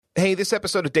Hey, this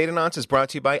episode of Datanauts is brought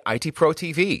to you by IT Pro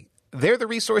TV. They're the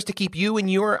resource to keep you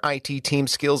and your IT team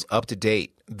skills up to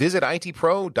date. Visit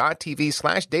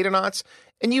itpro.tv/Datanauts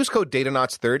and use code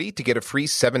Datanauts30 to get a free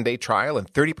 7-day trial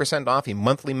and 30% off a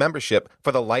monthly membership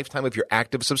for the lifetime of your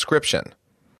active subscription.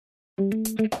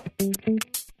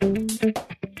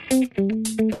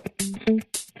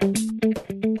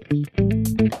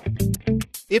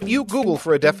 If you Google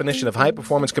for a definition of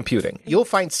high-performance computing, you'll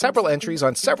find several entries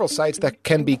on several sites that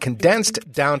can be condensed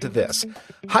down to this.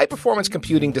 High-performance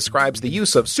computing describes the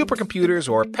use of supercomputers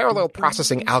or parallel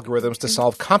processing algorithms to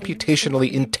solve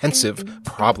computationally intensive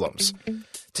problems.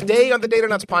 Today on the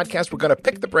Datanauts podcast, we're going to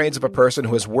pick the brains of a person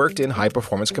who has worked in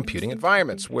high-performance computing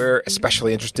environments. We're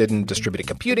especially interested in distributed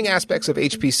computing aspects of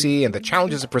HPC and the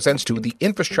challenges it presents to the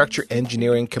infrastructure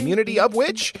engineering community, of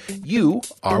which you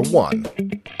are one.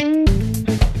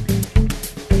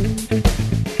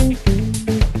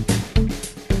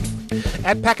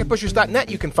 At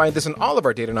packetpushers.net, you can find this and all of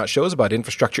our Datanauts shows about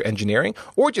infrastructure engineering,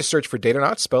 or just search for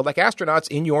Datanauts, spelled like astronauts,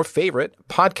 in your favorite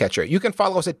podcatcher. You can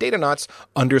follow us at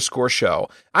Datanauts_show.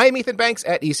 I am Ethan Banks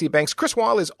at EC Banks. Chris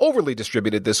Wall is overly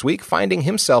distributed this week, finding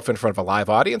himself in front of a live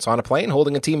audience, on a plane,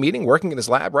 holding a team meeting, working in his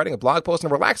lab, writing a blog post,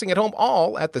 and relaxing at home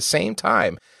all at the same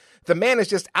time. The man is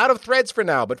just out of threads for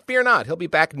now, but fear not. He'll be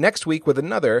back next week with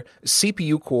another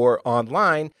CPU Core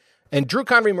Online. And Drew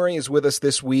Convery-Murray is with us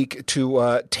this week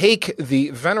to take the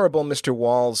venerable Mr.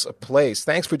 Wall's place.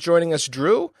 Thanks for joining us,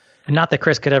 Drew. Not that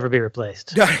Chris could ever be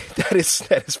replaced. That is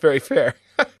very fair.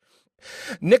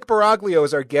 Nick Baraglio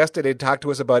is our guest today to talk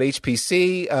to us about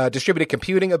HPC, distributed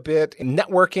computing a bit,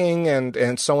 networking,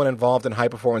 and so on involved in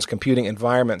high-performance computing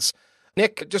environments.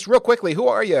 Nick, just real quickly, who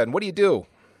are you and what do you do?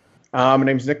 My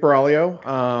name is Nick Baraglio,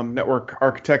 network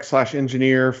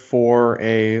architect/engineer for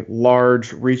a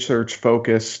large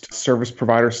research-focused service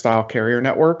provider-style carrier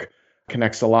network.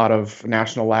 Connects a lot of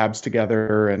national labs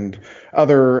together and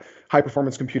other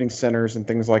high-performance computing centers and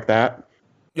things like that.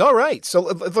 All right, so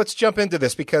let's jump into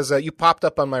this because you popped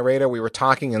up on my radar. We were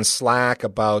talking in Slack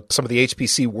about some of the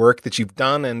HPC work that you've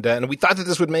done, and we thought that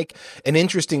this would make an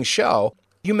interesting show.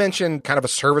 You mentioned kind of a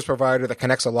service provider that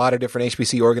connects a lot of different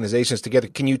HPC organizations together.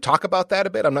 Can you talk about that a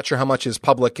bit? I'm not sure how much is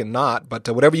public and not, but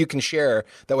whatever you can share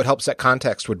that would help set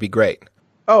context would be great.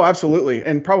 Oh, absolutely.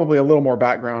 And probably a little more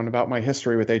background about my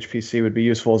history with HPC would be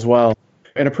useful as well.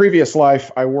 In a previous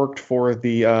life, I worked for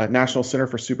the National Center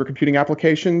for Supercomputing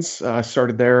Applications. I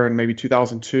started there in maybe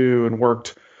 2002 and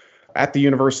worked at the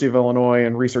University of Illinois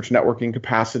in research networking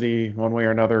capacity one way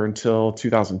or another until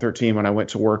 2013 when I went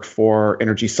to work for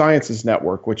Energy Sciences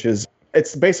Network, which is,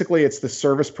 it's the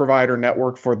service provider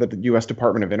network for the U.S.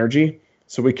 Department of Energy.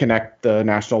 So we connect the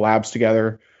national labs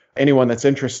together. Anyone that's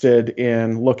interested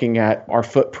in looking at our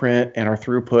footprint and our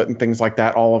throughput and things like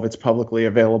that, all of it's publicly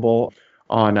available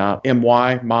on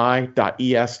my.es.net.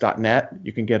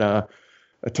 You can get a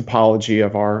topology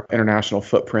of our international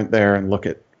footprint there and look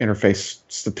at interface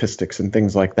statistics and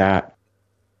things like that.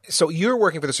 So you're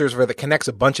working for the service provider that connects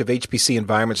a bunch of HPC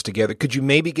environments together. Could you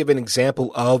maybe give an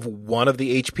example of one of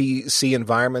the HPC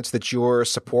environments that you're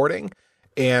supporting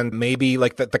and maybe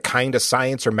like the kind of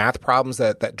science or math problems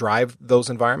that drive those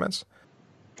environments?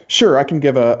 Sure. I can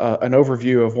give an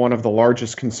overview of one of the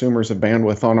largest consumers of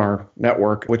bandwidth on our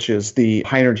network, which is the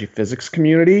high energy physics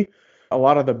community. A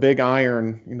lot of the big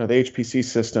iron, the HPC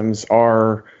systems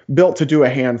are built to do a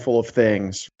handful of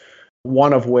things,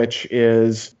 one of which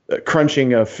is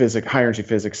crunching of high energy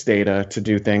physics data to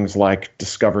do things like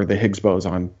discover the Higgs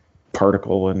boson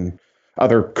particle and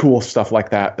other cool stuff like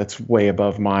that that's way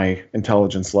above my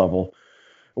intelligence level.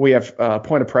 We have a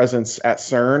point of presence at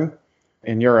CERN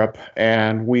in Europe,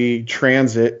 and we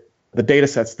transit the data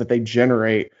sets that they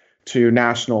generate to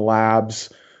national labs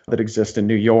that exist in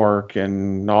New York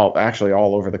and all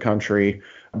over the country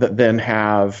that then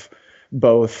have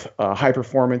both high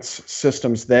performance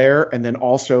systems there, and then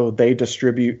also they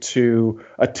distribute to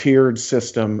a tiered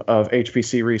system of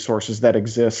HPC resources that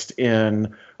exist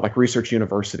in like research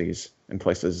universities and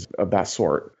places of that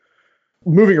sort.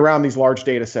 Moving around these large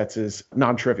data sets is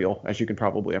non-trivial, as you can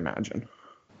probably imagine.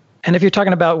 And if you're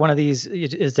talking about one of these,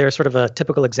 is there sort of a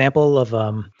typical example of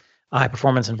a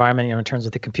high-performance environment, in terms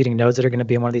of the computing nodes that are going to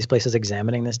be in one of these places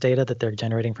examining this data that they're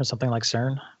generating from something like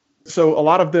CERN? So a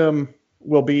lot of them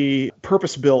will be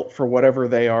purpose-built for whatever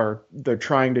they're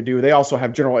trying to do. They also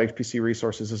have general HPC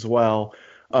resources as well.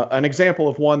 An example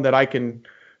of one that I can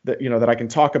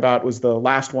talk about was the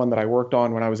last one that I worked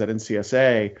on when I was at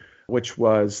NCSA, which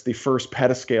was the first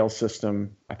petascale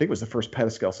system. I think it was the first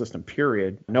petascale system,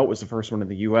 period. No, it was the first one in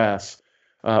the US.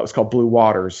 It was called Blue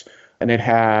Waters, and it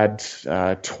had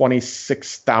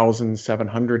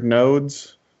 26,700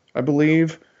 nodes, I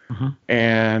believe.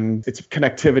 And its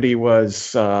connectivity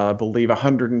was, I believe,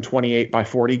 128 by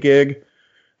 40 gig.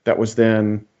 That was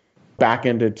then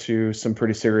back-ended to some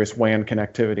pretty serious WAN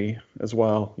connectivity as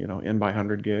well, in by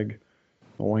 100 gig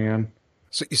WAN.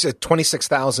 So you said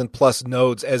 26,000 plus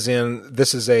nodes, as in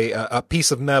this is a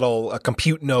piece of metal, a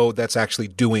compute node that's actually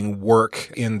doing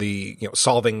work in the,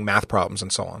 solving math problems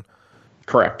and so on.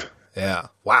 Correct. Yeah.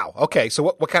 Wow. Okay. So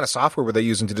what kind of software were they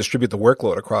using to distribute the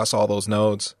workload across all those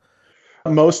nodes?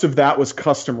 Most of that was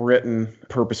custom written,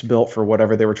 purpose built for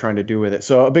whatever they were trying to do with it.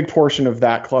 So a big portion of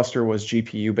that cluster was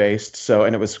GPU based.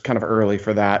 And it was kind of early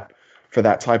for that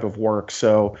type of work.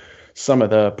 So some of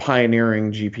the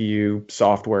pioneering GPU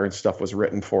software and stuff was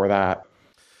written for that.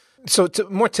 So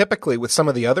more typically with some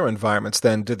of the other environments,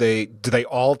 then do they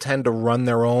all tend to run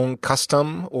their own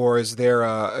custom, or is there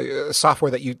a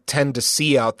software that you tend to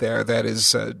see out there that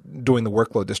is doing the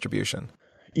workload distribution?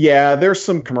 Yeah, there's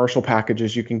some commercial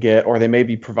packages you can get, or they may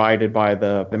be provided by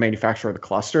the manufacturer of the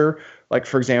cluster. Like,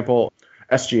 for example,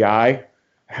 SGI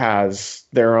has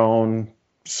their own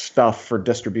stuff for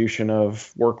distribution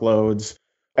of workloads.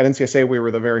 At NCSA, we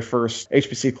were the very first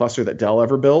HPC cluster that Dell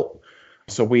ever built.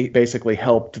 So we basically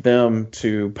helped them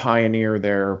to pioneer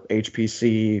their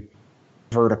HPC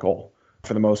vertical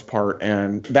for the most part.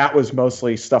 And that was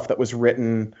mostly stuff that was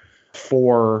written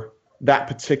for that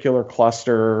particular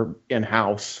cluster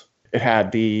in-house. It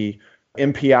had the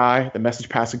MPI, the message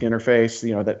passing interface,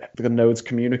 that the nodes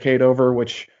communicate over,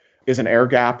 which is an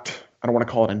air-gapped, I don't want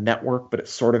to call it a network, but it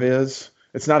sort of is.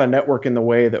 It's not a network in the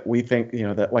way that we think,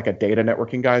 that like a data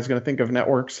networking guy is going to think of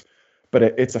networks, but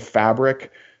it's a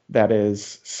fabric that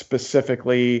is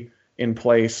specifically in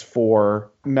place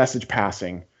for message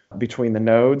passing between the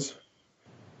nodes.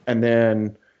 And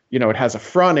then, it has a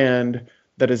front end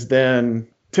that is then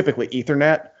typically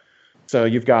Ethernet. So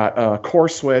you've got a core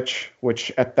switch, which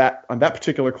on that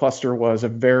particular cluster was a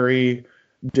very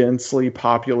densely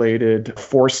populated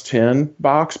Force 10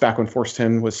 box, back when Force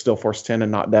 10 was still Force 10 and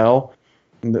not Dell.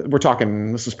 And we're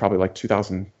talking, this is probably like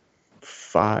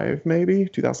 2005, maybe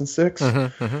 2006.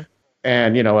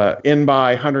 And, in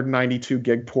by 192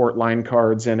 gig port line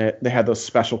cards in it. They had those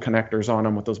special connectors on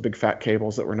them with those big fat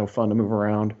cables that were no fun to move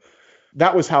around.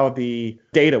 That was how the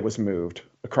data was moved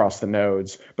across the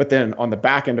nodes. But then on the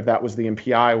back end of that was the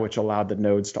MPI, which allowed the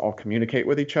nodes to all communicate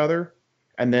with each other.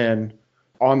 And then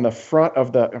on the front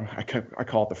of I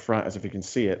call it the front as if you can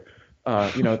see it,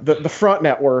 the front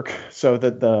network, so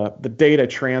that the data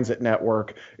transit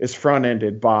network is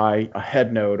front-ended by a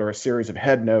head node or a series of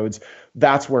head nodes.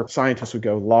 That's where scientists would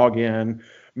go log in,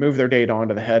 move their data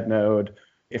onto the head node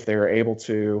if they were able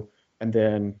to, and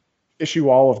then issue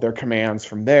all of their commands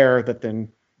from there that then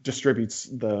distributes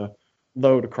the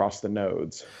load across the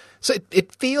nodes. So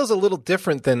it feels a little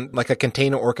different than like a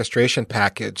container orchestration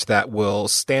package that will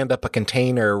stand up a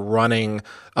container running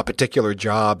a particular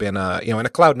job in a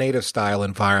cloud native style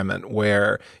environment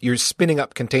where you're spinning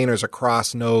up containers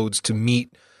across nodes to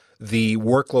meet the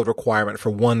workload requirement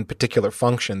for one particular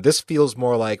function. This feels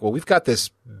more like, well, we've got this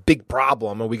big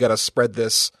problem and we got to spread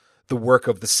the work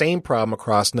of the same problem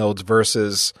across nodes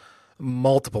versus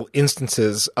multiple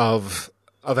instances of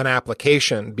an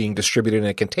application being distributed in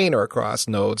a container across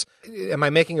nodes. Am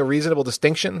I making a reasonable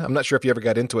distinction? I'm not sure if you ever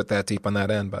got into it that deep on that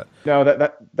end, but no,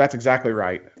 that's exactly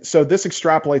right. So this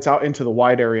extrapolates out into the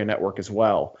wide area network as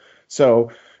well.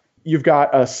 So you've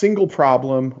got a single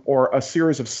problem or a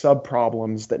series of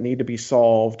sub-problems that need to be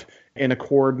solved in a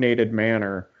coordinated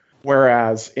manner.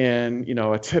 Whereas in,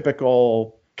 a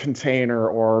typical container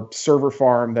or server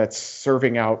farm that's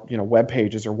serving out, web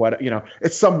pages or what,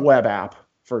 it's some web app,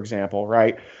 for example,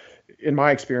 right? In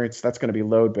my experience, that's going to be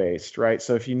load-based, right?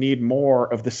 So if you need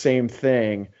more of the same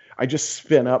thing, I just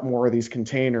spin up more of these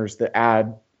containers that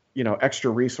add, extra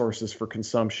resources for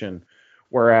consumption.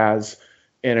 Whereas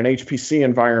in an HPC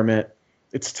environment,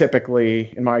 it's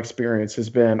typically, in my experience, has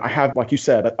been, I have, like you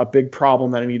said, a big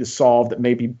problem that I need to solve that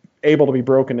may be able to be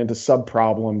broken into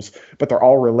sub-problems, but they're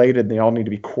all related and they all need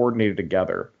to be coordinated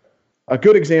together. A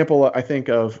good example, I think,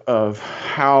 of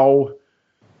how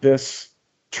this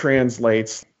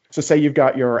translates. So say you've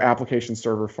got your application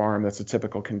server farm that's a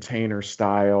typical container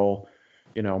style,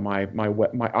 my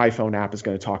iPhone app is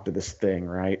going to talk to this thing,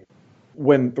 right?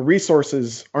 When the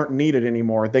resources aren't needed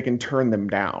anymore, they can turn them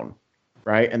down,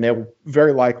 right? And they'll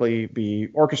very likely be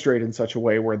orchestrated in such a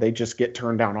way where they just get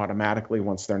turned down automatically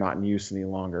once they're not in use any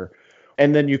longer.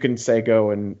 And then you can say go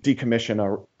and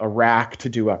decommission a rack to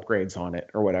do upgrades on it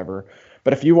or whatever.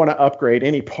 But if you want to upgrade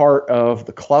any part of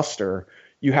the cluster,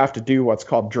 you have to do what's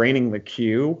called draining the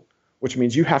queue, which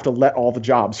means you have to let all the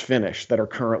jobs finish that are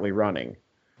currently running.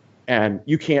 And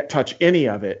you can't touch any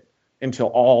of it until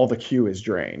all the queue is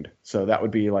drained. So that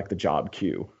would be like the job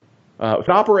queue. It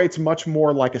operates much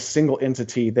more like a single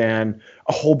entity than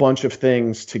a whole bunch of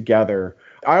things together.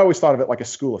 I always thought of it like a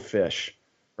school of fish,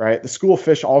 right? The school of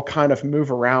fish all kind of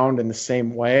move around in the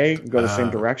same way, go the same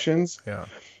directions,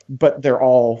 but they're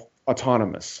all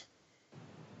autonomous.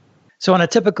 So on a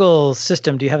typical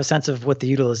system, do you have a sense of what the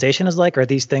utilization is like? Are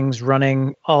these things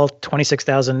running all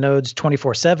 26,000 nodes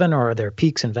 24/7, or are there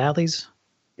peaks and valleys?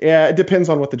 Yeah, it depends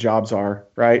on what the jobs are,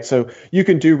 right? So you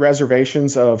can do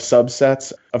reservations of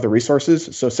subsets of the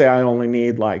resources. So say I only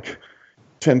need like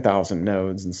 10,000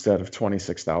 nodes instead of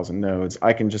 26,000 nodes.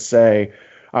 I can just say,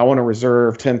 I want to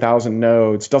reserve 10,000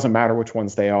 nodes. Doesn't matter which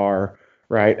ones they are,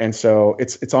 right? And so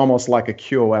it's almost like a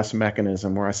QoS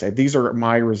mechanism where I say, these are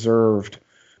my reserved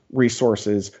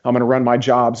resources. I'm going to run my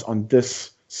jobs on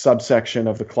this subsection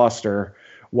of the cluster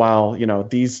while,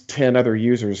 these 10 other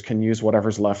users can use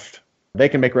whatever's left. They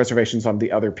can make reservations on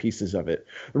the other pieces of it.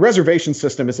 The reservation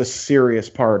system is a serious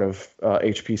part of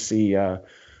HPC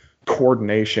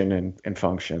coordination and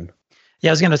function. Yeah,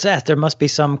 I was going to ask, there must be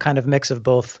some kind of mix of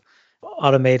both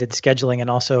automated scheduling and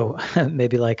also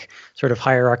maybe like sort of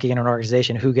hierarchy in an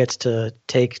organization, who gets to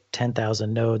take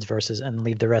 10,000 nodes versus and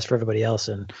leave the rest for everybody else,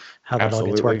 and how that all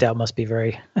gets worked out must be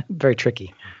very, very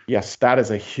tricky. Yes, that is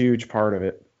a huge part of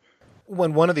it.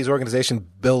 When one of these organizations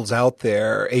builds out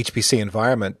their HPC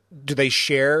environment, do they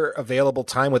share available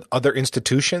time with other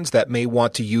institutions that may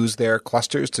want to use their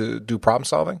clusters to do problem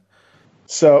solving?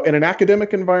 So in an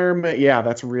academic environment, yeah,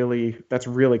 that's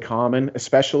really common,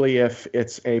 especially if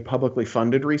it's a publicly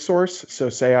funded resource. So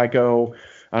say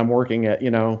I'm working at,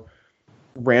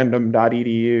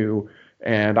 random.edu,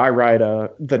 and I write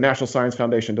the National Science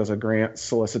Foundation does a grant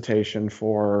solicitation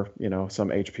for, some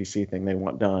HPC thing they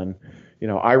want done.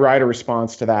 I write a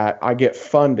response to that. I get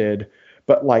funded,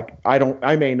 but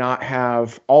I may not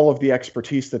have all of the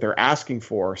expertise that they're asking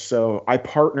for. So I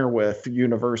partner with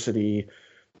university,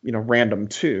 Random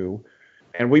 2,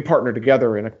 and we partner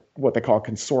together in what they call a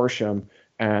consortium.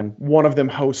 And one of them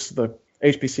hosts the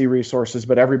HPC resources,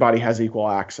 but everybody has equal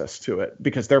access to it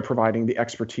because they're providing the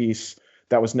expertise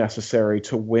that was necessary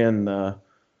to win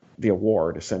the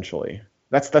award, essentially.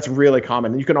 That's really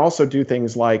common. And you can also do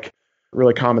things like, a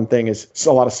really common thing is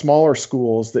a lot of smaller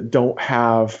schools that don't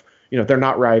have, they're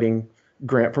not writing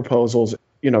grant proposals.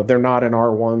 They're not an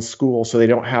R1 school, so they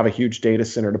don't have a huge data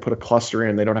center to put a cluster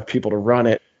in. They don't have people to run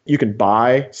it. You can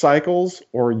buy cycles,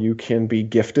 or you can be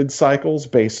gifted cycles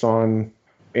based on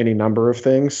any number of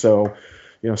things. So,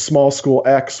 small school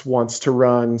X wants to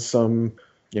run some,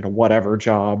 whatever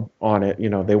job on it.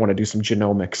 They want to do some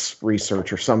genomics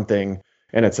research or something,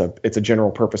 and it's a general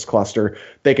purpose cluster.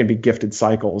 They can be gifted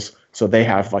cycles. So they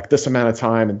have like this amount of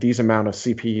time and these amount of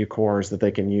CPU cores that they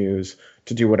can use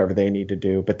to do whatever they need to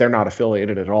do, but they're not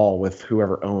affiliated at all with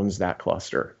whoever owns that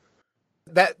cluster.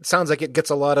 That sounds like it gets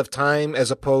a lot of time as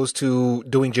opposed to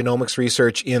doing genomics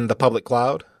research in the public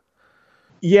cloud.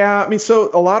 Yeah,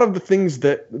 so a lot of the things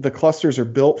that the clusters are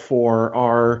built for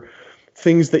are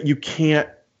things that you can't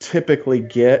typically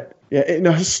get.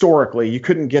 Historically, you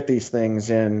couldn't get these things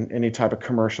in any type of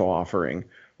commercial offering.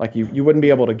 Like you wouldn't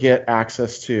be able to get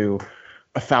access to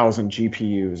 1,000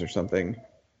 GPUs or something.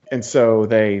 And so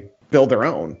they build their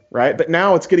own, right? But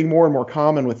now it's getting more and more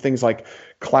common with things like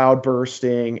cloud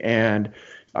bursting, and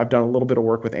I've done a little bit of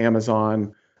work with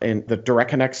Amazon and the Direct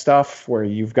Connect stuff where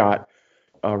you've got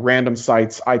random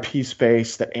sites IP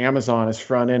space that Amazon is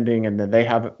front ending, and then they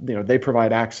have, they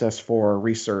provide access for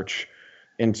research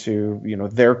into,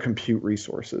 their compute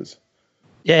resources.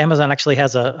 Yeah, Amazon actually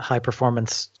has a high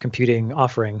performance computing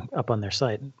offering up on their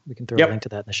site. We can throw a link to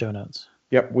that in the show notes.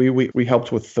 Yep, we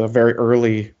helped with the very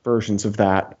early versions of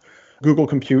that. Google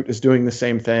Compute is doing the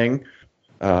same thing.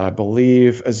 I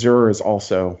believe Azure is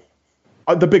also.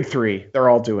 The big three, they're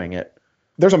all doing it.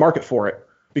 There's a market for it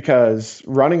because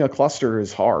running a cluster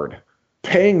is hard.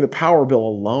 Paying the power bill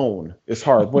alone is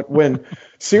hard.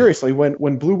 Seriously,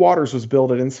 when Blue Waters was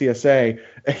built at NCSA,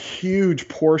 a huge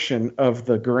portion of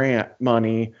the grant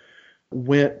money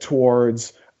went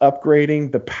towards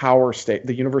upgrading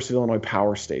the University of Illinois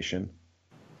power station.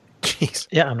 Jeez.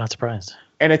 Yeah, I'm not surprised.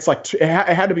 And it's like it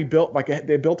had to be built, like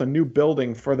they built a new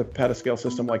building for the petascale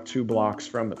system like 2 blocks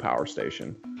from the power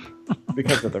station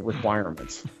because of the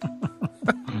requirements.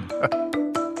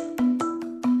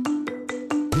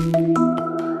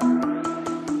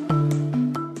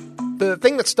 The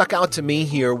thing that stuck out to me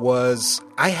here was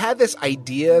I had this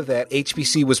idea that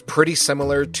HPC was pretty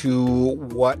similar to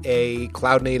what a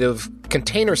cloud-native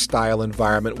container-style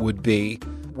environment would be,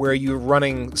 where you're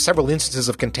running several instances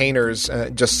of containers,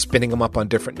 just spinning them up on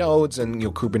different nodes, and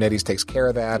Kubernetes takes care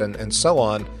of that, and so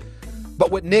on. But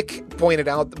what Nick pointed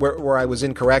out, where I was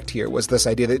incorrect here, was this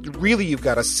idea that really you've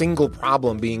got a single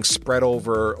problem being spread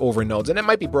over nodes. And it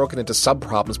might be broken into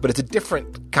sub-problems, but it's a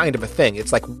different kind of a thing.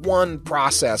 It's like one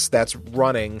process that's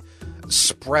running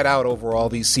spread out over all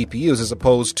these CPUs as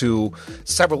opposed to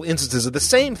several instances of the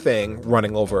same thing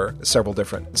running over several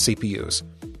different CPUs.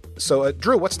 So,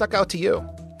 Drew, what stuck out to you?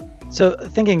 So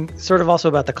thinking sort of also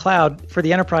about the cloud, for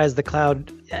the enterprise, the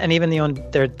cloud, and even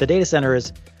the data center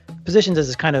is positioned as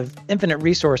this kind of infinite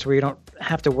resource where you don't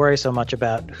have to worry so much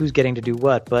about who's getting to do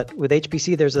what. But with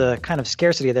HPC, there's a kind of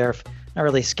scarcity there, not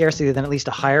really scarcity, then at least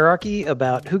a hierarchy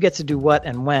about who gets to do what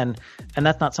and when. And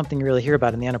that's not something you really hear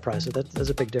about in the enterprise. So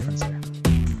there's a big difference there.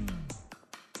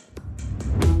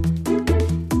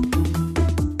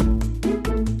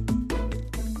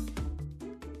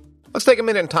 Let's take a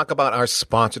minute and talk about our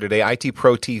sponsor today, IT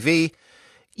Pro TV.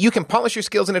 You can polish your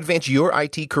skills and advance your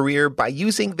IT career by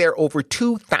using their over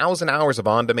 2,000 hours of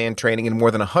on-demand training, and more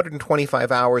than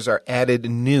 125 hours are added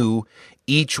new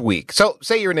each week. So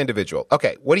say you're an individual.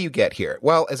 Okay, what do you get here?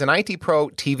 Well, as an IT Pro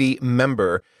TV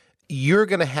member, you're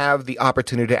going to have the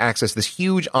opportunity to access this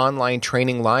huge online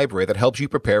training library that helps you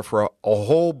prepare for a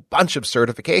whole bunch of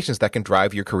certifications that can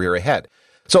drive your career ahead.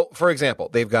 So, for example,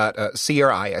 they've got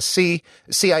CRISC,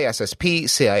 CISSP,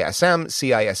 CISM,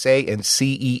 CISA, and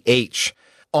CEH.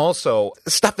 Also,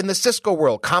 stuff in the Cisco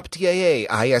world, CompTIA,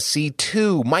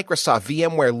 ISC2, Microsoft,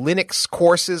 VMware, Linux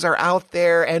courses are out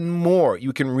there, and more.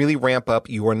 You can really ramp up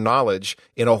your knowledge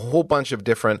in a whole bunch of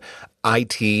different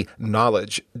IT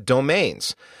knowledge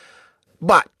domains.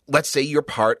 But let's say you're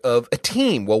part of a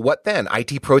team. Well, what then?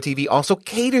 IT Pro TV also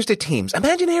caters to teams.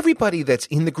 Imagine everybody that's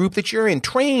in the group that you're in,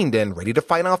 trained and ready to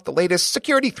fight off the latest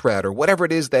security threat or whatever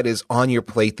it is that is on your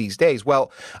plate these days.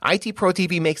 Well, IT Pro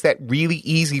TV makes that really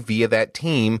easy via that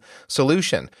team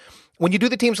solution. When you do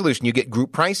the team solution, you get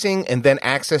group pricing and then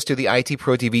access to the IT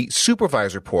Pro TV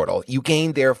supervisor portal. You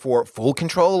gain, therefore, full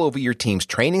control over your team's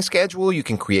training schedule. You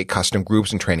can create custom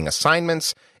groups and training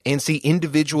assignments and see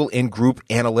individual and group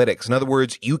analytics. In other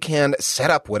words, you can set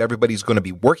up what everybody's going to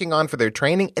be working on for their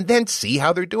training and then see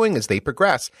how they're doing as they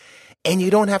progress. And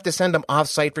you don't have to send them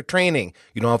off-site for training.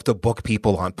 You don't have to book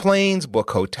people on planes,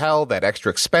 book hotel, that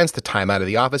extra expense, the time out of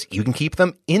the office. You can keep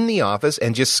them in the office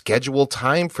and just schedule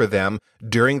time for them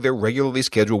during their regularly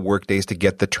scheduled work days to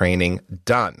get the training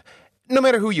done. No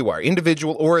matter who you are,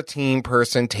 individual or a team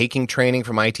person taking training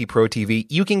from IT Pro TV,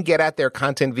 you can get at their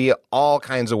content via all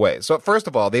kinds of ways. So first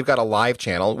of all, they've got a live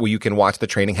channel where you can watch the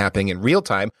training happening in real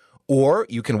time, or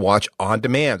you can watch on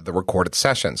demand the recorded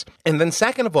sessions. And then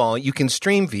second of all, you can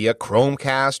stream via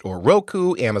Chromecast or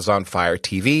Roku, Amazon Fire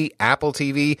TV, Apple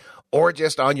TV, or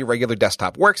just on your regular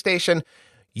desktop workstation.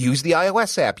 Use the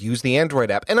iOS app, use the Android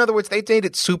app. In other words, they made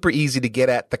it super easy to get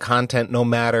at the content no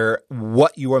matter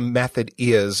what your method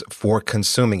is for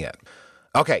consuming it.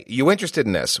 Okay, you interested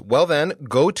in this? Well then,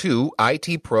 go to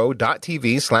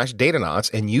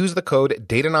itpro.tv/Datanauts and use the code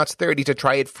Datanauts30 to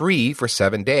try it free for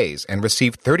 7 days and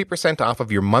receive 30% off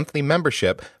of your monthly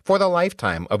membership for the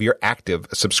lifetime of your active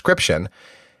subscription.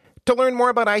 To learn more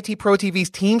about IT Pro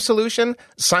TV's team solution,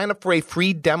 sign up for a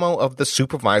free demo of the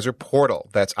supervisor portal.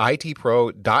 That's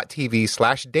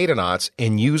itpro.tv/Datanauts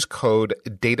and use code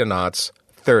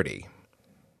Datanauts30.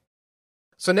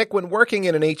 So, Nick, when working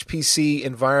in an HPC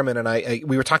environment, and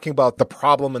we were talking about the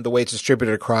problem and the way it's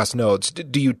distributed across nodes,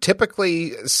 do you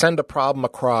typically send a problem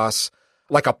across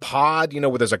like a pod,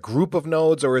 where there's a group of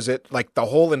nodes, or is it like the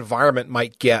whole environment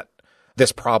might get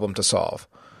this problem to solve?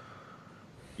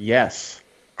 Yes.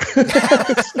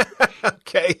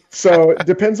 Okay. So it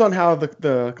depends on how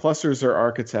the clusters are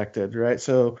architected, right?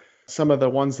 So some of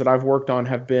the ones that I've worked on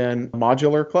have been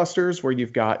modular clusters where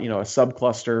you've got, a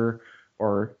subcluster,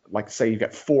 or like say you've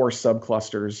got 4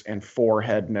 subclusters and 4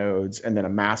 head nodes and then a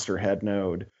master head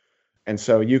node. And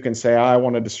so you can say, I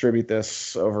want to distribute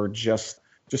this over just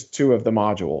 2 of the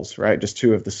modules, right? Just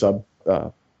 2 of the sub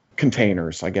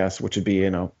containers, I guess, which would be,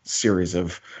 series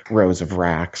of rows of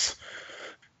racks.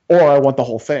 Or I want the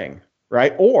whole thing,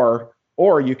 right? Or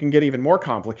you can get even more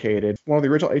complicated. One of the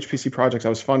original HPC projects I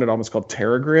was funded on was called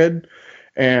TerraGrid.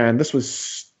 And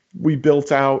we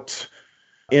built out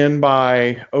in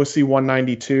by OC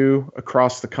 192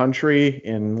 across the country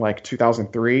in like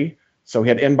 2003. So we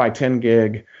had in by 10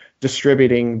 gig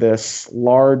distributing this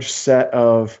large set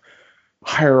of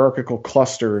hierarchical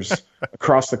clusters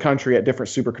across the country at different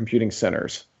supercomputing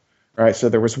centers. Right, so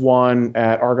there was one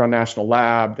at Argonne National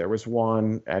Lab, there was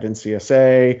one at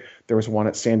NCSA, there was one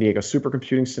at San Diego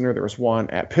Supercomputing Center, there was one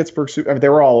at Pittsburgh. They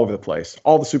were all over the place.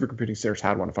 All the supercomputing centers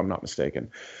had one, if I'm not mistaken.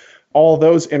 All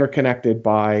those interconnected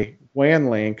by WAN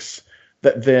links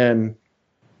that then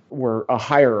were a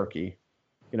hierarchy,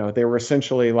 They were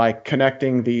essentially like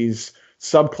connecting these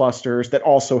subclusters that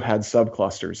also had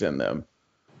subclusters in them.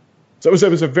 So it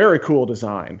was a very cool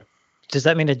design. Does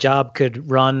that mean a job could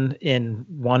run in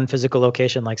one physical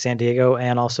location like San Diego,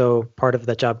 and also part of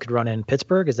that job could run in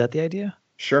Pittsburgh? Is that the idea?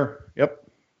 Sure. Yep.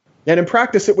 And in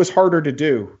practice, it was harder to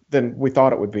do than we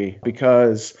thought it would be,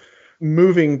 because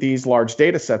moving these large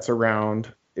data sets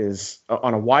around is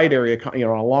on a wide area, on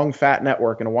a long fat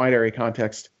network in a wide area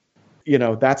context,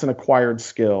 that's an acquired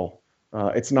skill.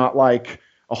 It's not like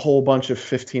a whole bunch of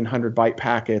 1,500 byte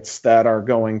packets that are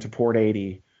going to port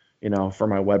 80, for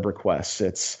my web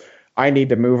requests. I need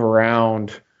to move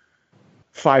around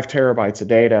 5 terabytes of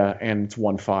data, and it's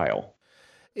one file.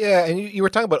 Yeah, and you were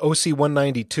talking about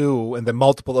OC192 and the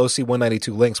multiple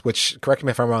OC192 links, which, correct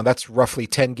me if I'm wrong, that's roughly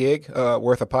 10 gig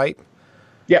worth of pipe?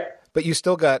 Yep. But you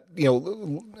still got,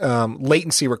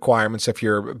 latency requirements if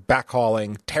you're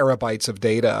backhauling terabytes of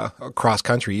data across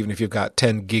country, even if you've got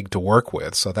 10 gig to work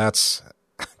with. So that's,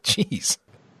 geez.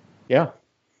 Yeah.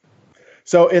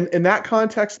 So in that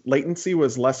context, latency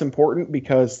was less important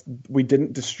because we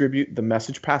didn't distribute the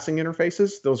message passing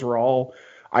interfaces. Those were all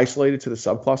isolated to the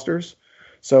subclusters.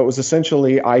 So it was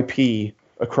essentially IP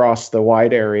across the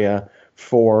wide area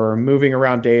for moving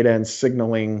around data and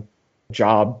signaling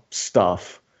job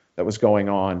stuff that was going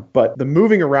on. But the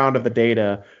moving around of the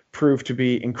data proved to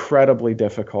be incredibly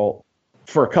difficult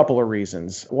for a couple of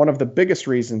reasons. One of the biggest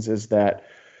reasons is that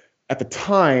at the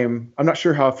time, I'm not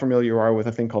sure how familiar you are with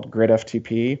a thing called grid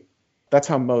FTP. That's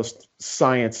how most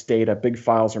science data, big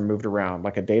files, are moved around,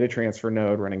 like a data transfer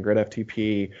node running grid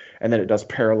FTP, and then it does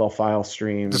parallel file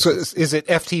streams. So is it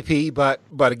FTP,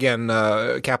 but again,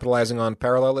 capitalizing on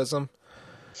parallelism?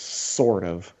 Sort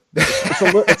of.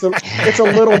 It's a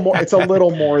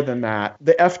little more than that.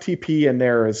 The FTP in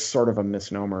there is sort of a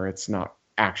misnomer. It's not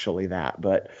actually that,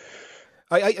 but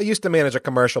I used to manage a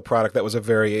commercial product that was a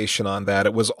variation on that.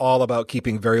 It was all about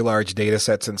keeping very large data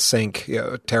sets in sync,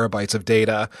 terabytes of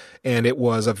data, and it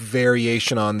was a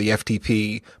variation on the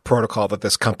FTP protocol that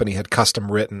this company had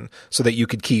custom written so that you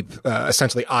could keep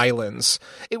essentially islands.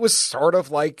 It was sort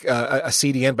of like a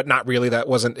CDN, but not really. That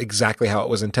wasn't exactly how it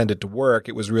was intended to work.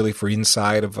 It was really for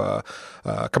inside of a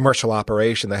commercial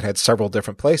operation that had several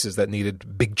different places that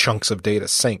needed big chunks of data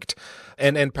synced.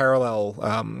 And parallel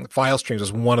file streams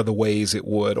is one of the ways it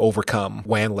would overcome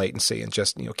WAN latency and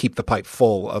just keep the pipe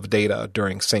full of data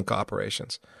during sync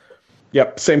operations.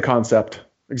 Yep, same concept,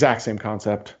 exact same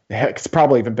concept. Heck, they're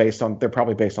probably based on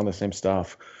the same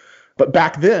stuff. But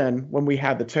back then, when we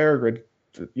had the TeraGrid,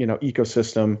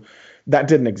 ecosystem, that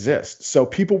didn't exist. So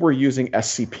people were using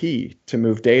SCP to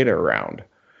move data around,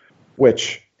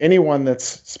 which anyone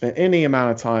that's spent any amount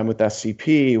of time with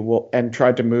SCP and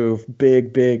tried to move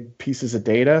big pieces of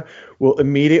data will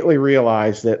immediately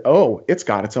realize that, it's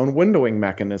got its own windowing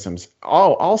mechanisms.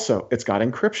 Also, it's got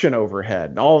encryption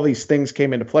overhead. And all these things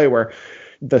came into play where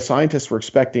the scientists were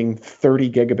expecting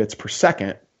 30 gigabits per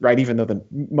second, right? Even though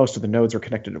most of the nodes are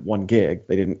connected at 1 gig.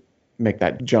 They didn't make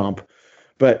that jump.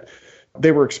 But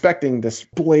they were expecting this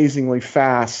blazingly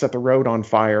fast, set the road on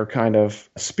fire kind of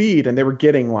speed, and they were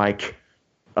getting like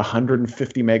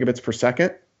 150 megabits per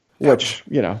second, which,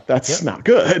 that's not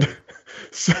good.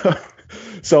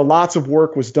 So lots of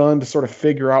work was done to sort of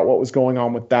figure out what was going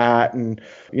on with that. And,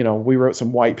 we wrote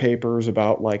some white papers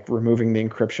about like removing the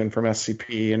encryption from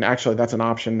SCP. And actually that's an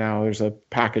option now. There's a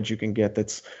package you can get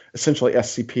that's essentially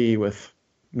SCP with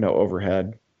no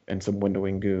overhead and some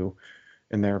windowing goo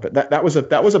in there. But that was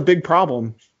a big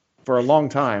problem for a long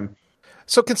time.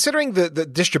 So considering the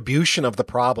distribution of the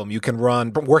problem, you can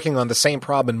run working on the same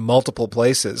problem in multiple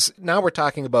places. Now we're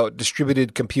talking about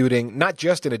distributed computing, not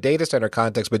just in a data center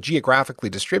context, but geographically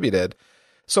distributed.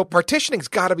 So partitioning's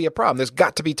got to be a problem. There's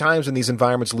got to be times when these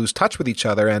environments lose touch with each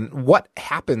other. And what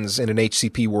happens in an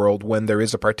HCP world when there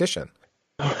is a partition?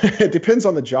 It depends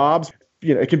on the jobs.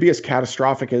 It can be as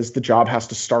catastrophic as the job has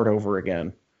to start over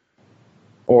again,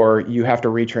 or you have to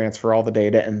retransfer all the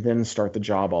data and then start the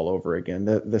job all over again.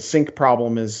 The sync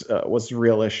problem was a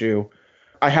real issue.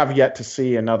 I have yet to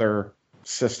see another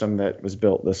system that was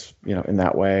built in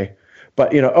that way.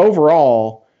 But,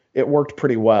 overall, it worked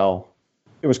pretty well.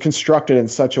 It was constructed in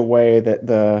such a way that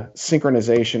the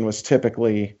synchronization was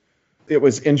it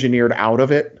was engineered out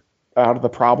of the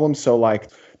problem. So like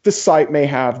this site may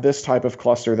have this type of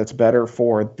cluster that's better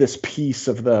for this piece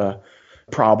of the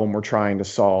problem we're trying to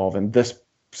solve, and this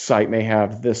site may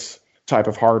have this type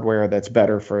of hardware that's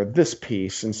better for this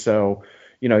piece. And so,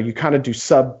 you kind of do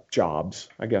sub jobs,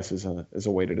 I guess is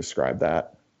a way to describe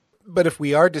that. But if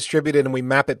we are distributed and we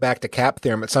map it back to CAP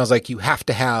theorem, it sounds like you have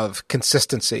to have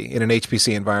consistency in an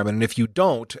HPC environment. And if you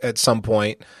don't at some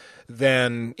point,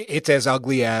 then it's as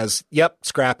ugly as, yep,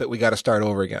 scrap it, we got to start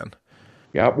over again.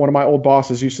 Yeah, one of my old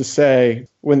bosses used to say,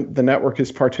 when the network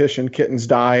is partitioned, kittens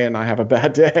die and I have a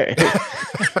bad day.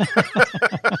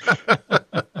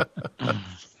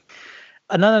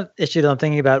 Another issue that I'm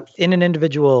thinking about, in an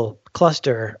individual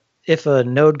cluster, if a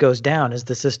node goes down, is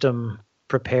the system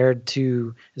prepared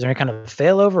to, is there any kind of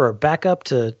failover or backup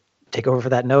to take over for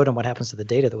that node, and what happens to the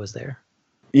data that was there?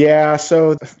 Yeah,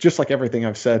 so just like everything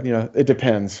I've said, it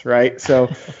depends, right? So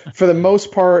for the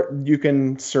most part, you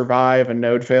can survive a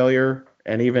node failure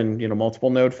and even, multiple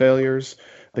node failures.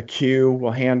 The queue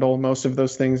will handle most of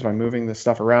those things by moving the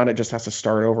stuff around. It just has to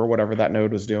start over whatever that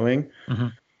node was doing. Mm-hmm.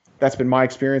 That's been my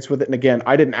experience with it. And again,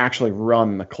 I didn't actually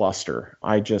run the cluster.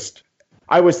 I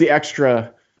was the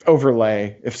extra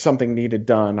overlay. If something needed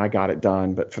done, I got it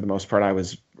done. But for the most part, I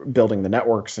was building the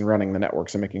networks and running the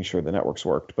networks and making sure the networks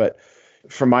worked. But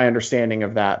from my understanding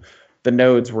of that, the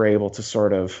nodes were able to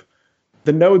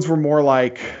the nodes were more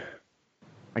like,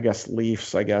 I guess,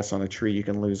 leaves, on a tree. You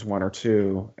can lose one or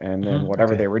two, and then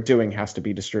whatever they were doing has to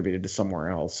be distributed to somewhere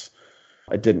else.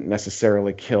 It didn't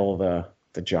necessarily kill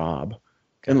the job,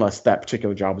 unless that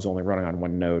particular job was only running on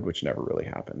one node, which never really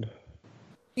happened.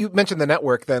 You mentioned the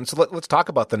network then, so let's talk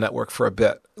about the network for a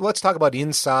bit. Let's talk about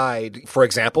inside, for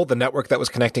example, the network that was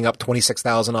connecting up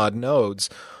 26,000 odd nodes.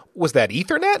 Was that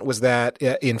Ethernet? Was that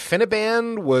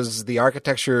InfiniBand? Was the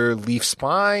architecture leaf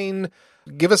spine?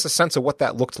 Give us a sense of what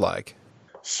that looked like.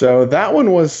 So that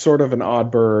one was sort of an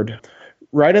odd bird.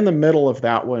 Right in the middle of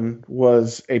that one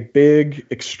was a big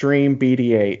Extreme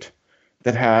BD8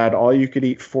 that had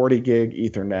all-you-could-eat 40 gig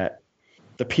Ethernet.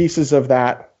 The pieces of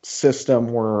that system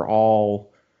were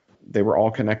all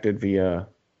connected via...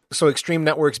 So Extreme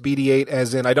Networks BD8,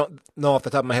 as in, I don't know off the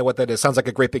top of my head what that is. Sounds like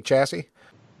a great big chassis?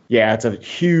 Yeah, it's a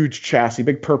huge chassis,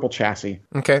 big purple chassis.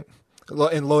 Okay.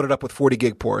 And loaded up with 40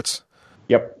 gig ports.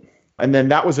 Yep. And then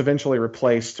that was eventually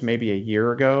replaced maybe a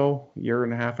year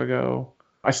and a half ago.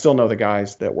 I still know the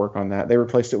guys that work on that. They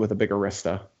replaced it with a big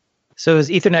Arista. So is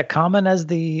Ethernet common as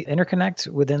the interconnect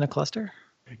within a cluster?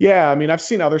 Yeah, I've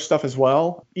seen other stuff as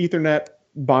well. Ethernet,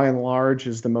 by and large,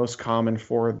 is the most common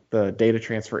for the data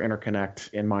transfer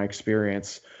interconnect in my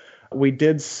experience. We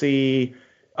did see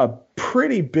a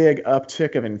pretty big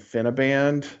uptick of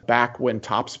InfiniBand back when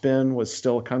Topspin was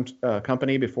still a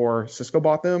company before Cisco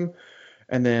bought them.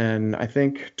 And then I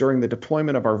think during the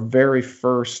deployment of our very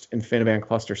first InfiniBand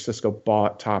cluster, Cisco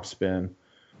bought Topspin.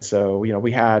 So,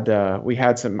 we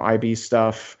had some IB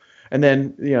stuff. And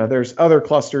then, there's other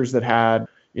clusters that had,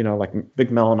 like big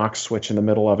Mellanox switch in the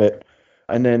middle of it.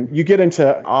 And then you get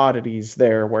into oddities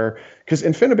there because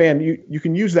InfiniBand, you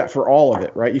can use that for all of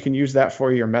it, right? You can use that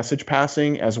for your message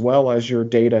passing as well as your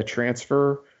data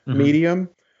transfer medium.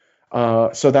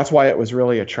 So that's why it was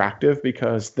really attractive,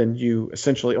 because then you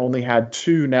essentially only had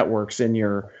two networks in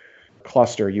your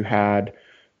cluster. You had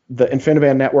the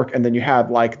InfiniBand network, and then you had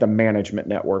like the management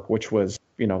network, which was,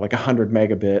 like 100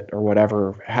 megabit or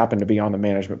whatever happened to be on the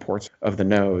management ports of the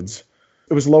nodes.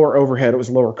 It was lower overhead. It was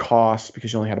lower cost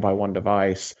because you only had to buy one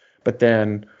device. But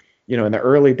then, in the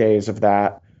early days of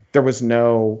that, there was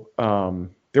no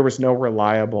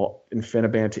reliable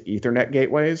InfiniBand to Ethernet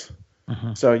gateways.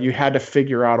 So you had to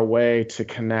figure out a way to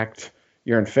connect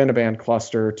your InfiniBand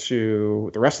cluster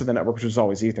to the rest of the network, which was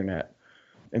always Ethernet.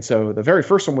 And so the very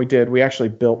first one we did, we actually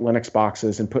built Linux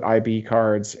boxes and put IB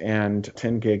cards and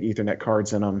 10 gig Ethernet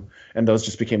cards in them, and those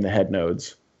just became the head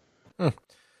nodes.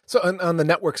 So on the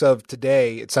networks of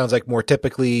today, it sounds like more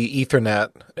typically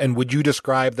Ethernet. And would you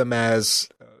describe them as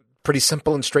pretty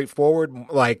simple and straightforward,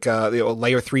 like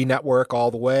layer 3 network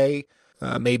all the way?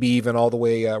 Maybe even all the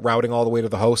way, routing all the way to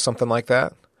the host, something like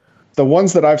that? The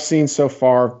ones that I've seen so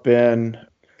far have been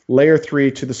layer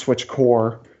 3 to the switch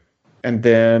core, and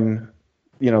then,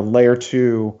 layer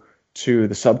 2 to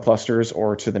the subclusters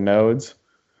or to the nodes.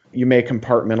 You may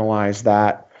compartmentalize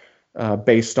that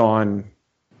based on,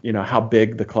 how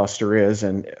big the cluster is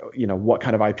and, what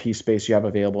kind of IP space you have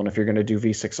available, and if you're going to do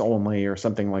V6 only or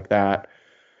something like that.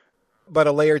 But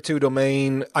a layer 2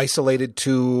 domain isolated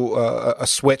to a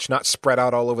switch, not spread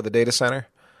out all over the data center?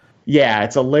 Yeah,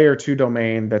 it's a layer 2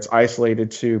 domain that's isolated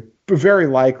to very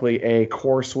likely a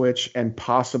core switch and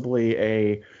possibly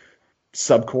a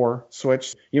subcore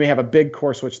switch. You may have a big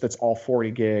core switch that's all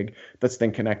 40 gig that's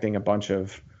then connecting a bunch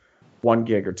of 1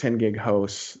 gig or 10 gig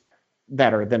hosts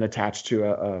that are then attached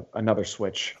to another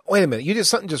switch. Wait a minute.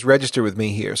 Something just registered with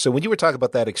me here. So when you were talking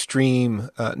about that Extreme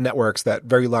networks, that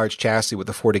very large chassis with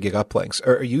the 40 gig uplinks,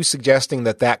 are you suggesting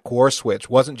that core switch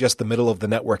wasn't just the middle of the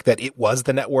network, that it was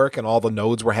the network and all the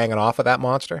nodes were hanging off of that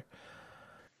monster?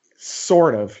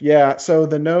 Sort of, yeah. So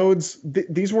the nodes,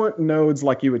 these weren't nodes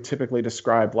like you would typically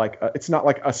describe. Like it's not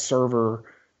like a server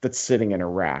that's sitting in a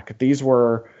rack. These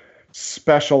were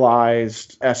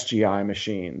specialized SGI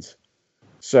machines.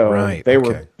 So Right.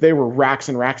 Okay. they were racks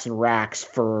and racks and racks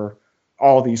for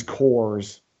all these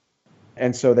cores,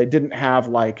 and so they didn't have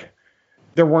like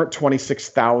there weren't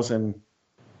 26,000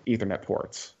 Ethernet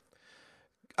ports.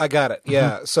 I got it.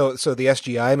 Yeah. So the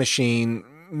SGI machine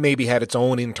maybe had its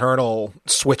own internal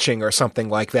switching or something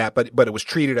like that, but it was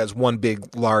treated as one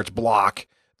big large block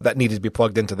that needed to be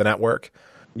plugged into the network.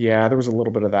 Yeah, there was a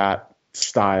little bit of that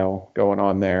style going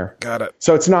on there. Got it.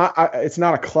 So it's not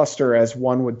a cluster as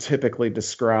one would typically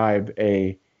describe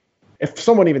a. If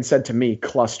someone even said to me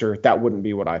cluster, that wouldn't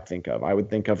be what I think of. I would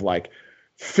think of like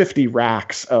 50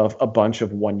 racks of a bunch of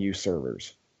 1U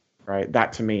servers, right?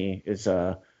 That to me is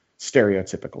a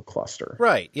stereotypical cluster.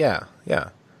 Right. Yeah. Yeah.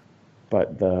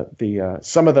 But the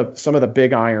some of the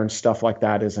big iron stuff like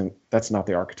that that's not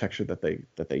the architecture that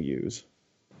they use.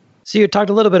 So you talked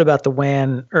a little bit about the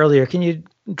WAN earlier. Can you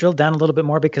drill down a little bit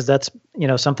more, because that's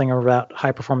something about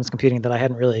high performance computing that I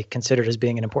hadn't really considered as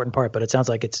being an important part, but it sounds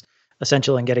like it's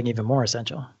essential and getting even more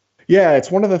essential. Yeah, it's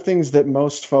one of the things that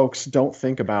most folks don't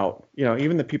think about.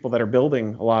 Even the people that are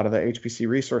building a lot of the HPC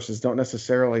resources don't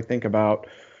necessarily think about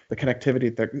the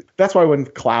connectivity. That's why when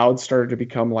cloud started to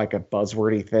become like a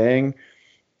buzzwordy thing,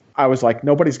 I was like,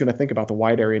 nobody's going to think about the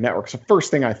wide area network. So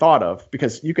first thing I thought of,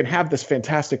 because you can have this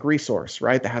fantastic resource,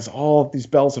 right, that has all of these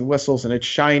bells and whistles and it's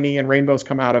shiny and rainbows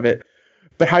come out of it.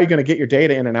 But how are you going to get your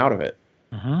data in and out of it?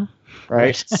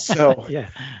 Right. So, yeah.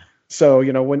 So,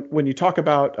 when you talk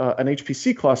about an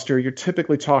HPC cluster, you're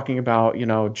typically talking about,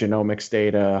 genomics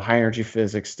data, high energy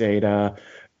physics data,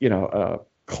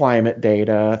 climate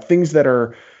data, things that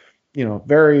are,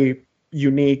 very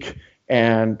unique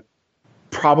and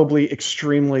probably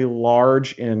extremely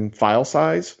large in file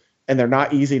size, and they're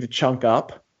not easy to chunk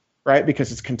up, right?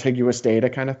 Because it's contiguous data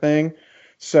kind of thing.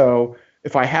 So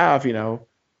if I have,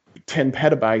 10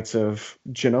 petabytes of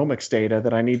genomics data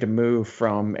that I need to move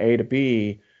from A to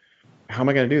B, how am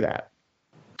I going to do that?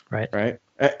 Right.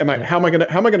 How am I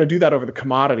going to do that over the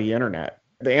commodity internet?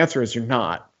 The answer is you're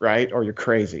not, right? Or you're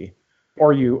crazy,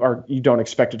 or you don't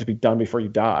expect it to be done before you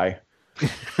die.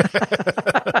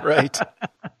 Right.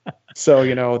 So,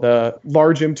 the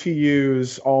large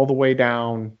MTUs all the way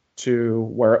down to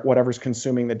whatever's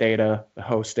consuming the data, the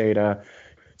host data,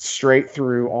 straight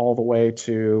through all the way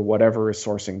to whatever is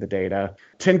sourcing the data.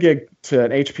 10 gig to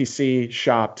an HPC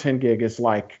shop, 10 gig is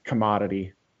like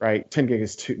commodity, right? 10 gig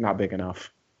is not big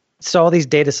enough. So all these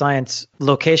data science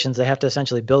locations, they have to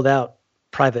essentially build out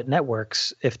private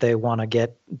networks if they want to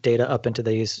get data up into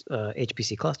these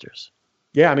HPC clusters.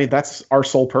 Yeah, I mean, that's our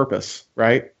sole purpose,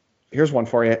 right? Here's one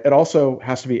for you. It also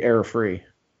has to be error-free.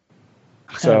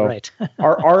 So right.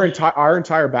 our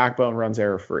entire backbone runs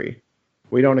error-free.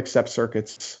 We don't accept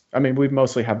circuits. I mean, we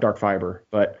mostly have dark fiber,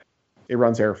 but it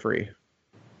runs error-free.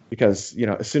 Because,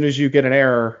 as soon as you get an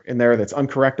error in there that's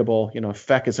uncorrectable,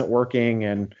 FEC isn't working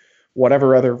and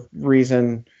whatever other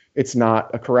reason it's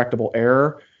not a correctable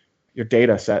error, your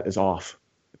data set is off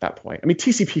at that point. I mean,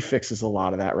 TCP fixes a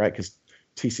lot of that, right? Because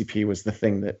TCP was the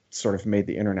thing that sort of made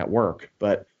the internet work.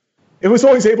 But it was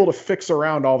always able to fix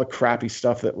around all the crappy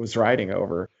stuff that was riding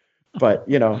over. But,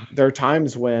 there are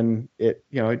times when it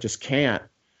just can't.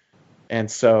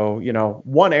 And so,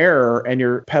 one error and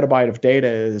your petabyte of data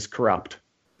is corrupt.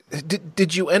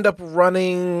 Did you end up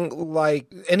running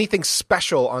like anything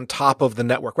special on top of the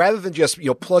network rather than just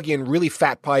plug in really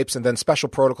fat pipes and then special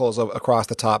protocols across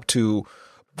the top to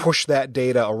push that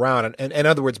data around? And in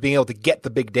other words, being able to get the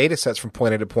big data sets from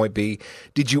point A to point B.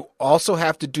 Did you also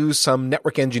have to do some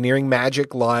network engineering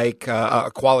magic like a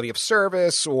quality of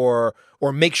service or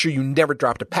make sure you never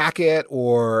dropped a packet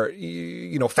or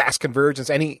fast convergence?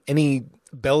 Any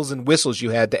bells and whistles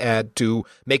you had to add to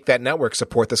make that network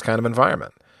support this kind of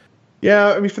environment? Yeah,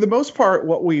 I mean, for the most part,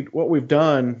 what we've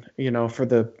done, for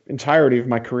the entirety of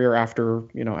my career after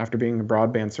being the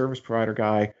broadband service provider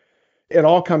guy, it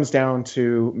all comes down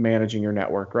to managing your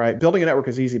network, right? Building a network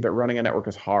is easy, but running a network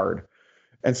is hard.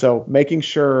 And so making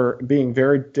sure, being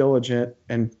very diligent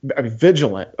and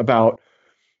vigilant about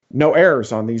no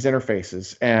errors on these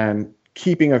interfaces and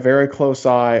keeping a very close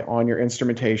eye on your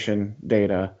instrumentation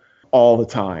data all the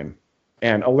time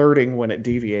and alerting when it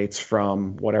deviates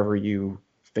from whatever you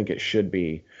think it should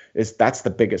be, that's the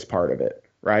biggest part of it,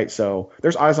 right? So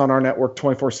there's eyes on our network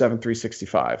 24/7,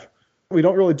 365. We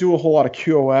don't really do a whole lot of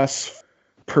QoS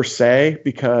per se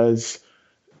because,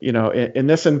 in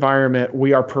this environment,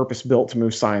 we are purpose built to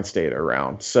move science data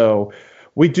around. So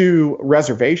we do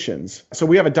reservations. So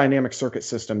we have a dynamic circuit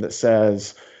system that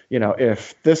says,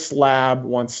 if this lab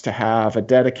wants to have a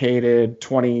dedicated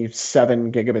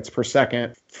 27 gigabits per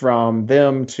second from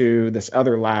them to this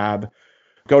other lab,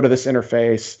 go to this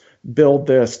interface, build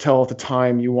this, tell it the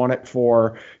time you want it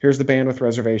for, here's the bandwidth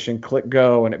reservation, click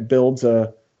go, and it builds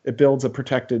a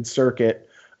protected circuit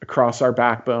across our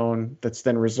backbone that's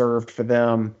then reserved for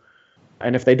them.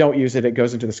 And if they don't use it, it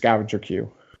goes into the scavenger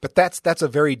queue. But that's a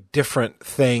very different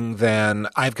thing than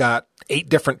I've got 8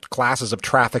 different classes of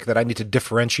traffic that I need to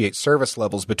differentiate service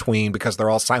levels between because they're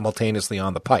all simultaneously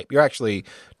on the pipe. You're actually,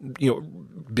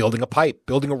 building a pipe,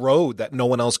 building a road that no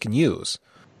one else can use.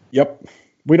 Yep.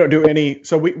 We don't do any.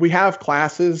 So we have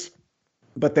classes,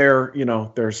 but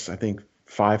there's, I think,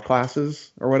 5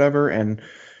 classes or whatever, and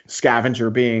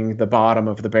scavenger being the bottom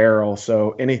of the barrel.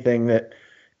 So anything that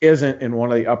isn't in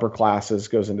one of the upper classes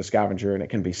goes into scavenger and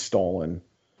it can be stolen.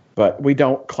 But we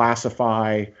don't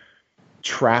classify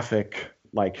traffic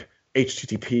like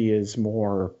HTTP is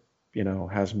more,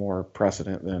 has more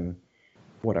precedent than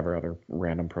whatever other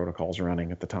random protocols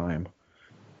running at the time.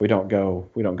 We don't go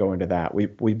into that.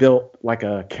 We built like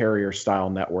a carrier style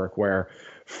network where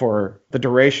for the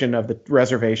duration of the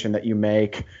reservation that you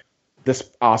make,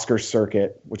 this Oscars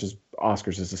circuit, which is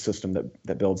Oscars is the system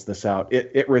that builds this out,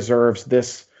 it reserves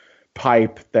this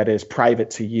pipe that is private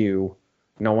to you.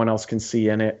 No one else can see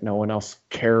in it. No one else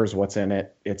cares what's in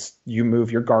it. It's you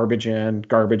move your garbage in,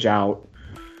 garbage out,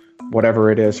 whatever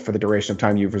it is for the duration of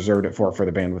time you've reserved it for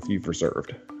the bandwidth you've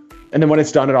reserved. And then when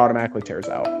it's done, it automatically tears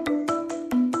out.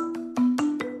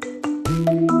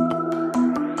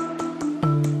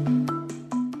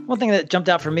 One thing that jumped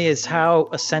out for me is how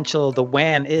essential the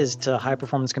WAN is to high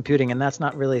performance computing. And that's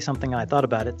not really something I thought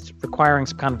about. It's requiring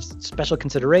some kind of special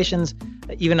considerations,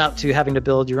 even up to having to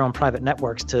build your own private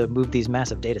networks to move these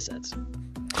massive data sets.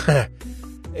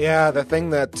 Yeah, the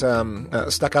thing that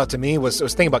stuck out to me was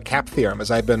thinking about CAP theorem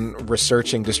as I've been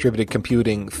researching distributed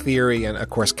computing theory. And of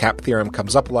course, CAP theorem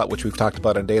comes up a lot, which we've talked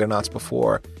about in Datanauts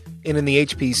before. And in the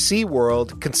HPC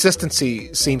world,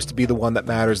 consistency seems to be the one that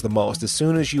matters the most. As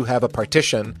soon as you have a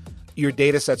partition, your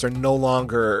data sets are no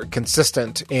longer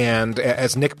consistent. And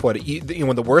as Nick put it,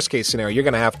 in the worst case scenario, you're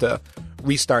going to have to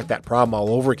restart that problem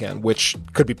all over again, which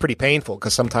could be pretty painful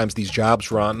because sometimes these jobs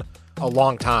run a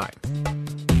long time.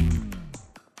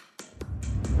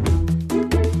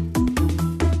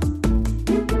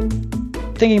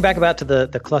 Thinking back about to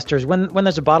the clusters, when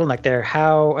there's a bottleneck there,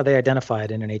 how are they identified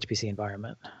in an HPC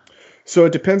environment? So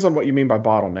it depends on what you mean by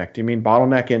bottleneck. Do you mean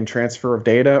bottleneck in transfer of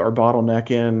data or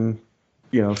bottleneck in,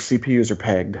 CPUs are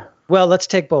pegged? Well, let's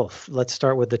take both. Let's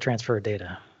start with the transfer of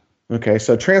data. Okay,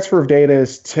 so transfer of data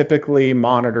is typically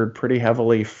monitored pretty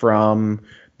heavily from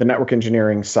the network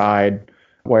engineering side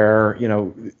where,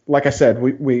 like I said,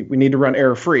 we need to run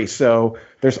error-free. So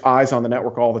there's eyes on the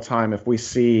network all the time. If we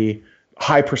see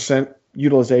high percent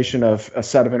utilization of a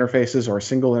set of interfaces or a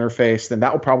single interface, then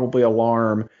that will probably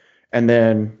alarm. And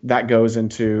then that goes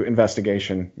into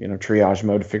investigation, triage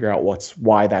mode to figure out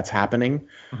why that's happening,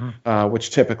 which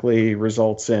typically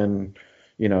results in,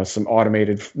 some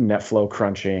automated net flow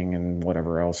crunching and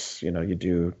whatever else, you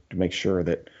do to make sure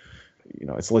that,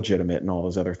 it's legitimate and all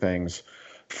those other things.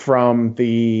 From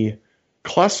the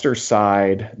cluster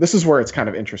side, this is where it's kind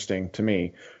of interesting to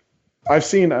me. I've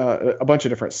seen a bunch of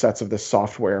different sets of this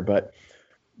software, but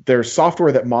there's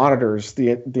software that monitors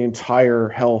the entire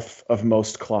health of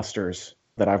most clusters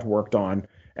that I've worked on.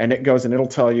 And it goes and it'll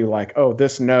tell you like, oh,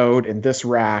 this node in this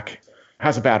rack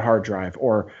has a bad hard drive,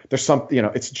 or there's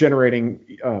it's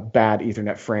generating bad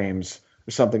Ethernet frames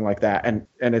or something like that. And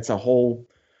it's a whole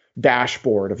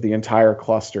dashboard of the entire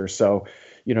cluster. So,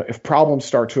 if problems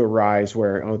start to arise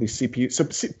where, these CPUs,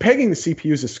 so pegging the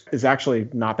CPUs is actually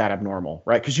not that abnormal,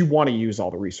 right? Because you want to use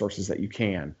all the resources that you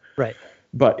can. Right.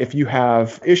 But if you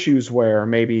have issues where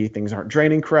maybe things aren't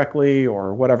draining correctly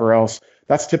or whatever else,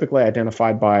 that's typically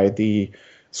identified by the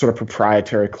sort of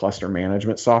proprietary cluster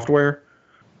management software.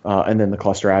 And then the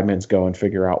cluster admins go and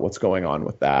figure out what's going on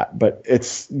with that. But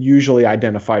it's usually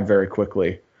identified very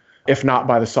quickly, if not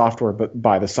by the software, but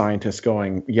by the scientists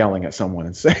yelling at someone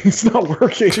and saying it's not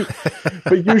working.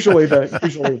 But usually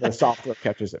the software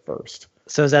catches it first.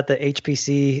 So is that the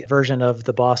HPC version of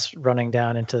the boss running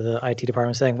down into the IT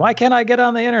department saying, "Why can't I get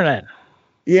on the internet?"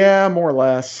 Yeah, more or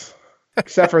less.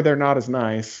 Except for they're not as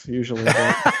nice usually.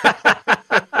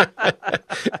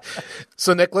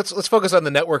 So Nick, let's focus on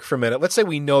the network for a minute. Let's say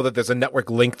we know that there's a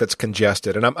network link that's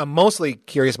congested, and I'm mostly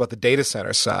curious about the data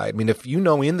center side. I mean, if you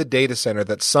know in the data center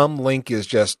that some link is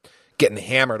just getting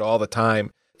hammered all the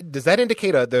time, does that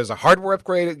indicate there's a hardware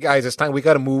upgrade? Guys, it's time we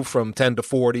got to move from 10 to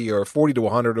 40 or 40 to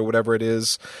 100 or whatever it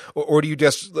is, or do you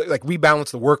just like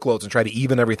rebalance the workloads and try to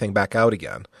even everything back out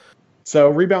again?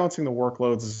 So rebalancing the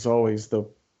workloads is always the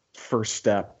first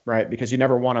step, right? Because you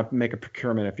never want to make a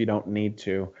procurement if you don't need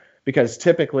to. Because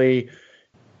typically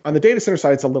on the data center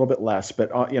side, it's a little bit less,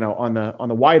 but on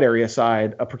the wide area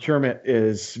side, a procurement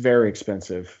is very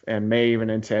expensive and may even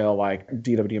entail like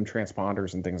DWDM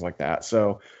transponders and things like that.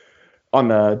 So on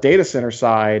the data center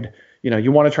side,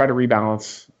 you want to try to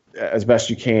rebalance as best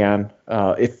you can,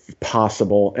 if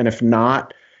possible, and if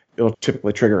not, it'll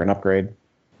typically trigger an upgrade.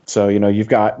 So you've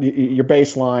got your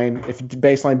baseline. If the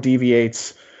baseline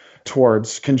deviates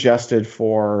towards congested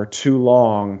for too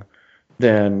long,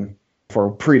 then for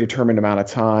a predetermined amount of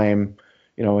time,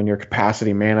 in your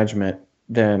capacity management,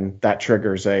 then that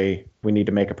triggers we need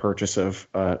to make a purchase of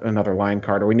another line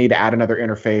card, or we need to add another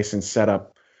interface and set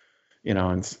up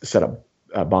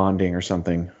bonding or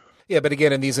something. Yeah, but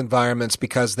again, in these environments,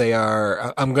 because they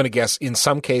are, I'm going to guess, in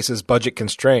some cases, budget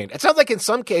constrained. It sounds like in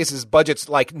some cases, budget's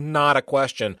like not a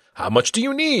question. How much do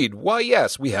you need? Why,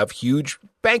 yes, we have huge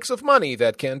banks of money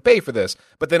that can pay for this.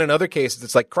 But then in other cases,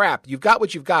 it's like, crap, you've got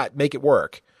what you've got, make it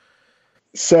work.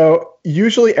 So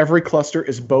usually every cluster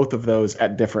is both of those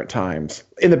at different times.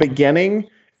 In the beginning,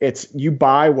 it's you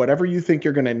buy whatever you think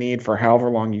you're going to need for however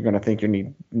long you're going to think you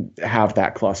need to have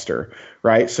that cluster,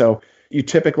 right? So you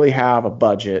typically have a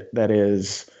budget that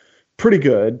is pretty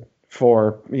good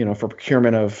for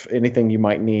procurement of anything you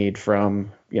might need,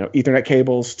 from Ethernet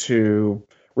cables to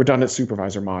redundant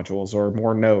supervisor modules or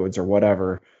more nodes or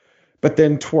whatever. But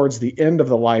then towards the end of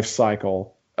the life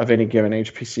cycle of any given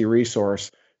HPC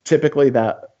resource, typically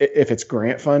that if it's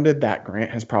grant funded, that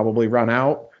grant has probably run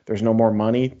out. There's no more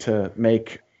money to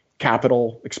make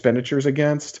capital expenditures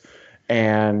against,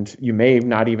 and you may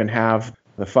not even have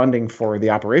the funding for the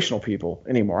operational people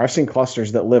anymore. I've seen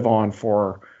clusters that live on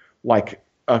for like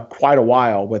quite a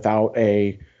while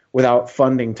without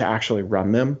funding to actually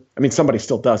run them. I mean, somebody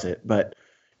still does it, but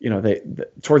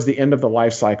towards the end of the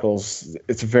life cycles,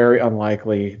 it's very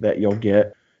unlikely that you'll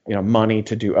get money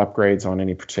to do upgrades on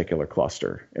any particular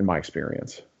cluster, in my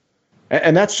experience.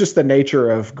 And that's just the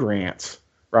nature of grants,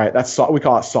 right? We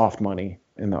call it soft money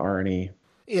in the R&E.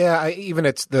 Yeah, even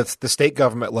it's the state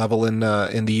government level in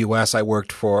the U.S. I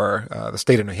worked for the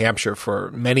state of New Hampshire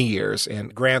for many years,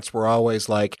 and grants were always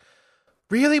like,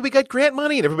 really, we got grant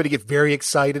money? And everybody get very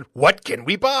excited. What can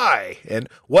we buy? And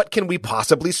what can we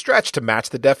possibly stretch to match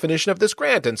the definition of this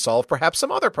grant and solve perhaps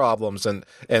some other problems and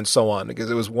so on?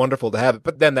 Because it was wonderful to have it.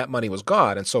 But then that money was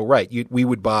gone. And so, right, we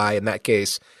would buy, in that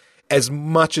case, as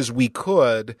much as we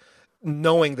could,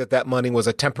 knowing that money was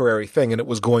a temporary thing and it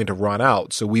was going to run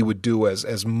out. So we would do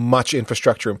as much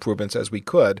infrastructure improvements as we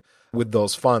could with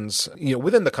those funds,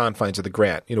 within the confines of the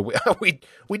grant.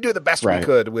 We do the best we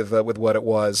could with what it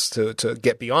was to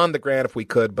get beyond the grant if we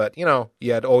could. But, you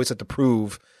had always had to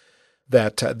prove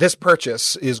that this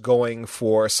purchase is going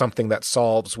for something that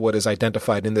solves what is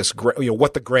identified in this,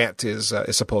 what the grant is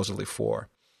supposedly for.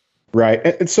 Right.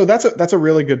 And so that's a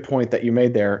really good point that you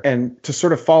made there. And to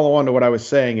sort of follow on to what I was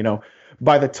saying,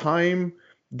 by the time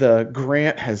the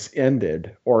grant has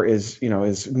ended or is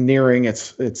nearing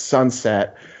its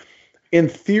sunset, in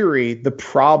theory, the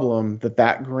problem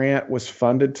that grant was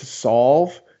funded to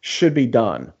solve should be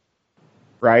done,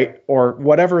 right? Or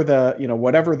whatever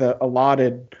the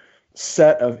allotted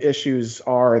set of issues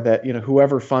are that,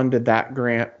 whoever funded that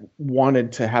grant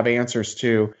wanted to have answers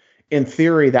to. In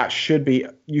theory,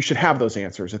 you should have those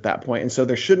answers at that point. And so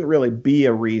there shouldn't really be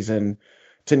a reason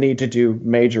to need to do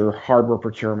major hardware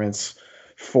procurements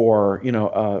for,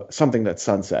 something that's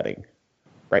sunsetting,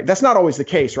 right? That's not always the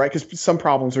case, right? Because some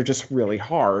problems are just really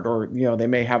hard, or, they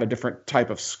may have a different type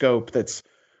of scope that's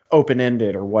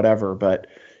open-ended or whatever. But,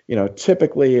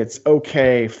 typically it's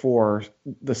okay for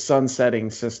the sunsetting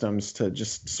systems to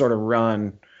just sort of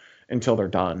run until they're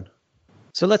done.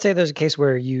 So let's say there's a case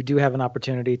where you do have an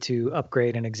opportunity to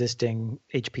upgrade an existing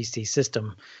HPC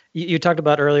system. You talked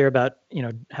about earlier about,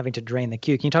 having to drain the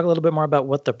queue. Can you talk a little bit more about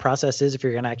what the process is if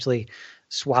you're going to actually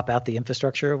swap out the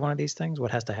infrastructure of one of these things?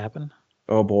 What has to happen?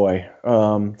 Oh boy.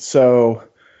 So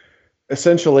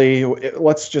essentially,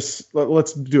 let's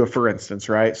do a for instance,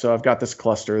 right? So I've got this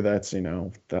cluster that's,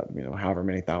 however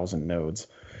many thousand nodes,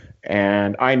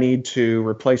 and I need to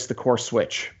replace the core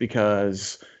switch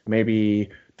because maybe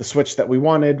the switch that we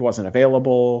wanted wasn't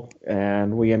available,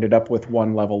 and we ended up with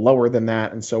one level lower than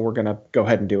that. And so we're going to go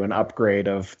ahead and do an upgrade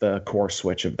of the core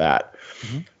switch of that.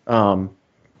 Mm-hmm.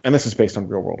 And this is based on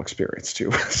real world experience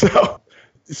too.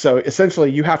 So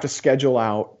essentially you have to schedule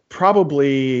out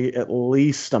probably at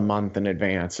least a month in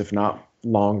advance, if not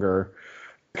longer,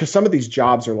 because some of these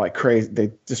jobs are like crazy.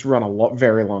 They just run a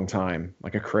very long time,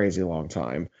 like a crazy long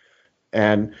time.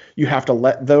 And you have to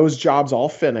let those jobs all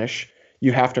finish.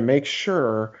 You have to make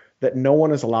sure that no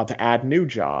one is allowed to add new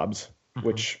jobs,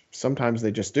 which sometimes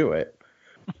they just do it.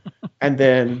 And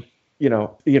then,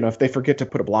 if they forget to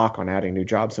put a block on adding new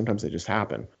jobs, sometimes they just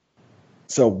happen.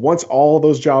 So once all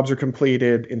those jobs are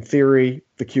completed, in theory,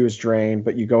 the queue is drained,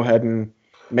 but you go ahead and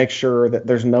make sure that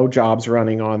there's no jobs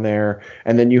running on there.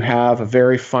 And then you have a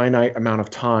very finite amount of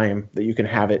time that you can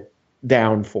have it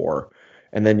down for.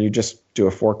 And then you just do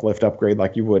a forklift upgrade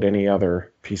like you would any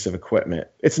other piece of equipment.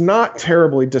 It's not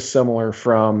terribly dissimilar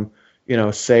from,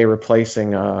 say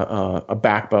replacing a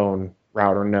backbone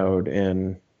router node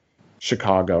in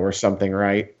Chicago or something,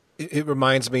 right? It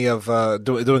reminds me of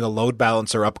doing a load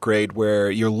balancer upgrade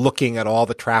where you're looking at all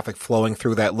the traffic flowing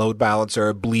through that load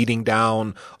balancer, bleeding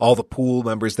down all the pool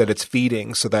members that it's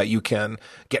feeding so that you can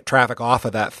get traffic off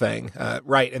of that thing.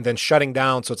 Right. And then shutting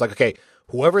down. So it's like, okay,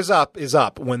 whoever's up is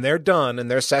up. When they're done and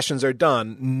their sessions are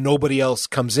done, nobody else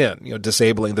comes in,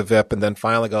 disabling the VIP and then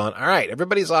finally going, all right,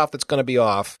 everybody's off that's going to be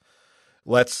off.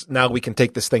 Now we can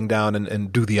take this thing down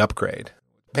and do the upgrade.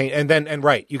 And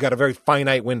right, you got a very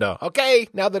finite window. Okay,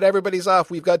 now that everybody's off,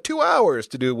 we've got 2 hours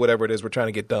to do whatever it is we're trying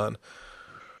to get done.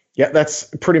 Yeah, that's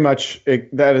pretty much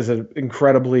it. That is an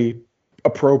incredibly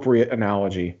appropriate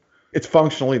analogy. It's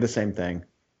functionally the same thing.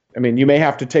 I mean, you may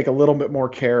have to take a little bit more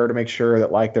care to make sure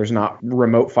that there's not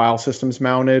remote file systems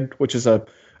mounted, which is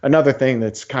another thing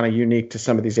that's kind of unique to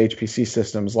some of these HPC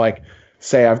systems. Like,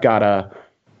 say I've got a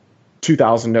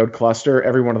 2,000 node cluster.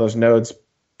 Every one of those nodes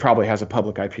probably has a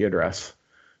public IP address,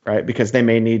 right? Because they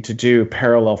may need to do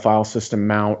parallel file system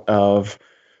mount of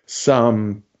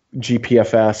some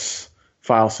GPFS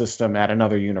file system at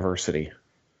another university,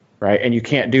 right? And you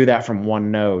can't do that from one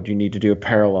node. You need to do a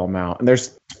parallel mount. And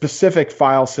there's specific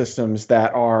file systems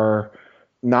that are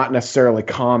not necessarily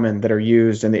common that are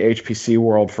used in the HPC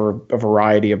world for a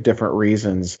variety of different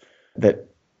reasons that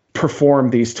perform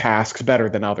these tasks better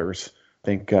than others. I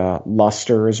think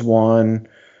Luster is one.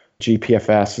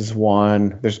 GPFS is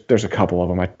one. There's a couple of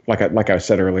them. Like I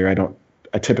said earlier,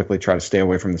 I typically try to stay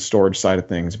away from the storage side of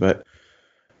things, but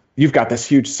you've got this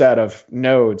huge set of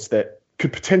nodes that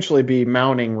could potentially be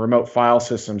mounting remote file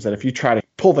systems that if you try to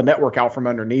pull the network out from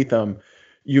underneath them,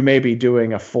 you may be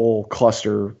doing a full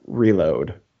cluster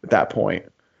reload at that point.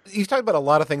 You've talked about a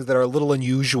lot of things that are a little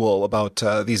unusual about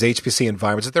these HPC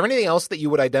environments. Is there anything else that you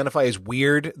would identify as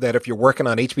weird, that if you're working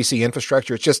on HPC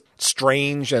infrastructure, it's just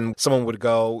strange and someone would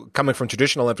go, coming from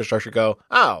traditional infrastructure, go,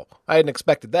 oh, I hadn't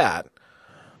expected that?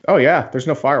 Oh, yeah. There's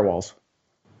no firewalls.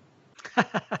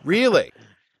 Really?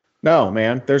 No,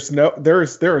 man. There's no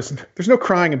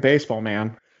crying in baseball,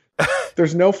 man.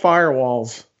 There's no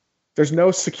firewalls. There's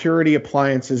no security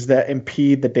appliances that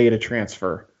impede the data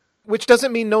transfer. Which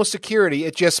doesn't mean no security.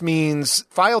 It just means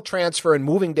file transfer and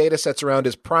moving data sets around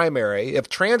is primary. If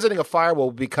transiting a firewall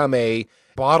will become a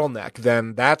bottleneck,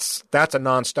 then that's a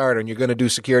non-starter, and you're going to do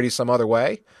security some other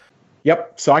way?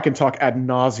 Yep. So I can talk ad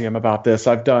nauseum about this.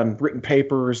 I've done written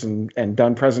papers and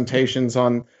done presentations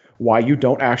on why you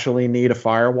don't actually need a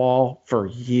firewall for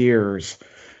years.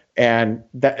 And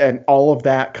all of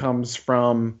that comes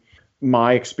from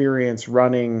my experience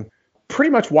running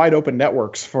pretty much wide open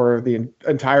networks for the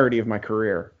entirety of my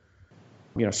career.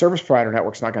 Service provider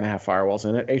network's not going to have firewalls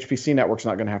in it. HPC network's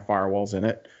not going to have firewalls in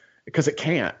it because it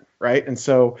can't, right? And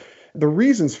so the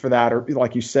reasons for that are,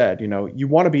 like you said, you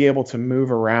want to be able to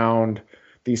move around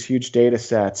these huge data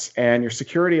sets, and your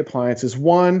security appliances,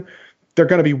 one, they're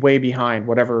going to be way behind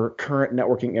whatever current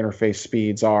networking interface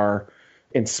speeds are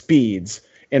in speeds.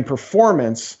 In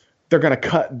performance, they're going to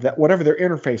cut that, whatever their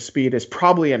interface speed is,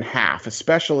 probably in half,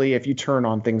 especially if you turn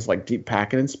on things like deep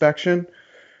packet inspection.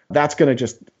 That's going to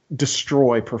just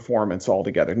destroy performance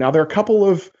altogether. Now, there are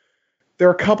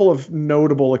a couple of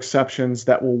notable exceptions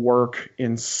that will work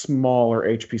in smaller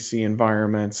HPC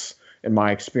environments, in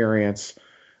my experience,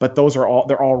 but they're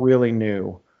all really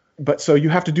new. But so you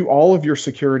have to do all of your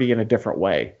security in a different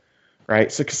way,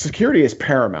 right? So security is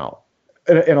paramount.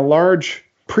 In a large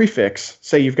prefix,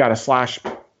 say you've got a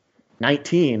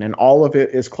 /19 and all of it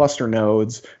is cluster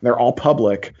nodes, they're all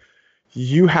public,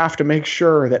 you have to make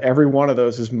sure that every one of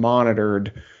those is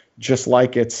monitored just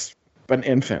like it's an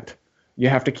infant. You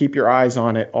have to keep your eyes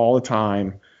on it all the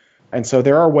time. And so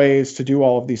there are ways to do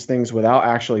all of these things without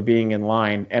actually being in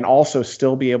line, and also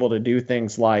still be able to do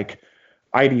things like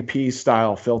IDP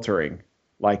style filtering,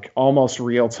 like almost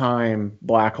real time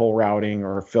black hole routing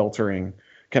or filtering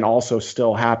can also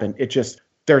still happen.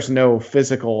 There's no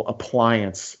physical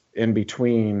appliance in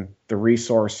between the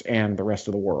resource and the rest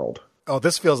of the world. Oh,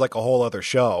 this feels like a whole other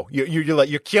show.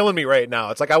 You're killing me right now.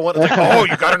 It's like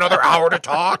you got another hour to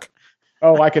talk.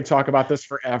 Oh, I could talk about this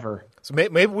forever. So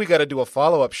maybe we got to do a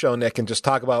follow-up show, Nick, and just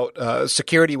talk about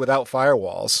security without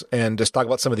firewalls, and just talk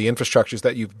about some of the infrastructures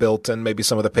that you've built and maybe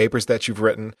some of the papers that you've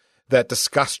written that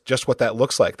discuss just what that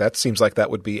looks like. That seems like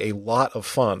that would be a lot of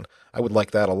fun. I would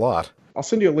like that a lot. I'll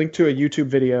send you a link to a YouTube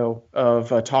video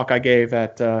of a talk I gave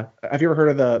at, have you ever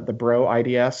heard of the Bro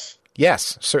IDS?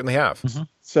 Yes, certainly have. Mm-hmm.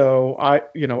 So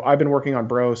I've been working on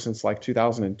Bro since like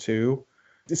 2002.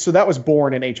 So that was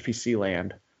born in HPC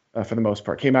land for the most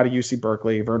part. Came out of UC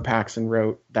Berkeley. Vern Paxson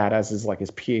wrote that as his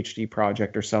PhD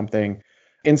project or something.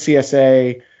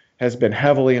 NCSA has been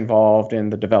heavily involved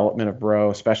in the development of Bro,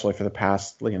 especially for the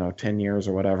past 10 years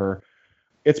or whatever.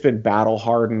 It's been battle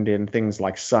hardened in things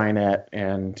like SciNet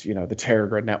and the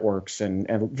TerraGrid networks and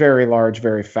very large,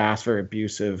 very fast, very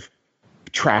abusive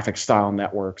traffic style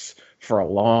networks for a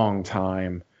long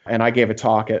time. And I gave a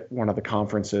talk at one of the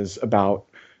conferences about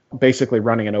basically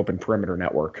running an open perimeter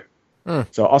network.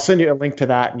 So I'll send you a link to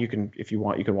that, and you can, if you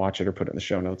want, you can watch it or put it in the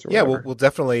show notes. Or whatever. Yeah, we'll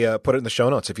definitely put it in the show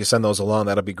notes. If you send those along,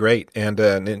 that'll be great. And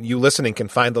you listening can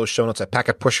find those show notes at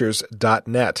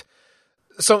packetpushers.net.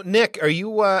 So, Nick, are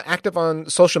you active on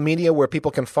social media where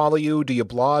people can follow you? Do you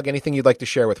blog? Anything you'd like to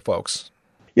share with folks?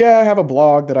 Yeah, I have a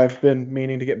blog that I've been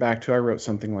meaning to get back to. I wrote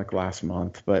something like last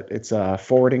month, but it's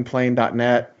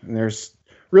forwardingplane.net, and there's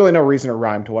really no reason to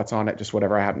rhyme to what's on it, just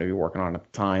whatever I happen to be working on at the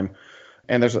time.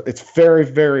 And it's very,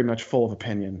 very much full of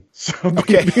opinion. So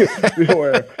be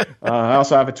aware. I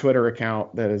also have a Twitter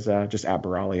account that is just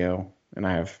 @Baraglio, and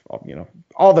I have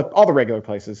all the regular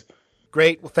places.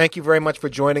 Great. Well, thank you very much for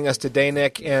joining us today,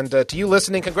 Nick. And to you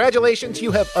listening, congratulations.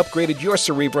 You have upgraded your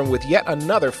cerebrum with yet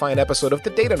another fine episode of the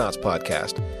Datanauts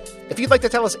podcast. If you'd like to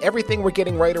tell us everything we're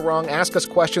getting right or wrong, ask us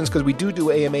questions, because we do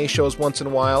AMA shows once in a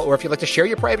while, or if you'd like to share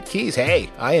your private keys, hey,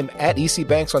 I am at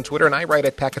ECBanks on Twitter, and I write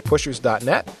at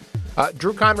packetpushers.net.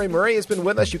 Drew Conray Murray has been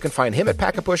with us. You can find him at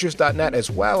packetpushers.net as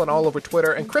well and all over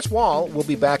Twitter. And Chris Wall will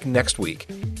be back next week.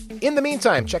 In the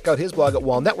meantime, check out his blog at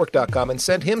wallnetwork.com and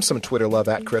send him some Twitter love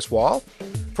at Chris Wall.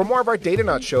 For more of our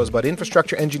Datanauts shows about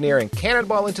infrastructure engineering,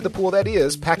 cannonball into the pool that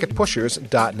is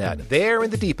packetpushers.net. There in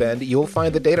the deep end, you'll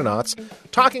find the Datanauts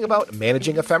talking about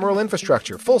managing ephemeral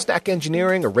infrastructure, full stack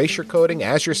engineering, erasure coding,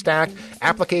 Azure Stack,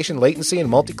 application latency in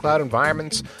multi-cloud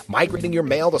environments, migrating your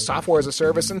mail to software as a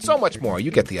service, and so much more. You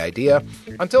get the idea.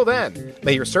 Until then,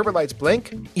 may your server lights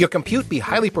blink, your compute be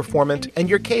highly performant, and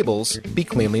your cables be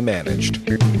cleanly managed.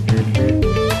 We'll be right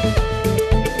back.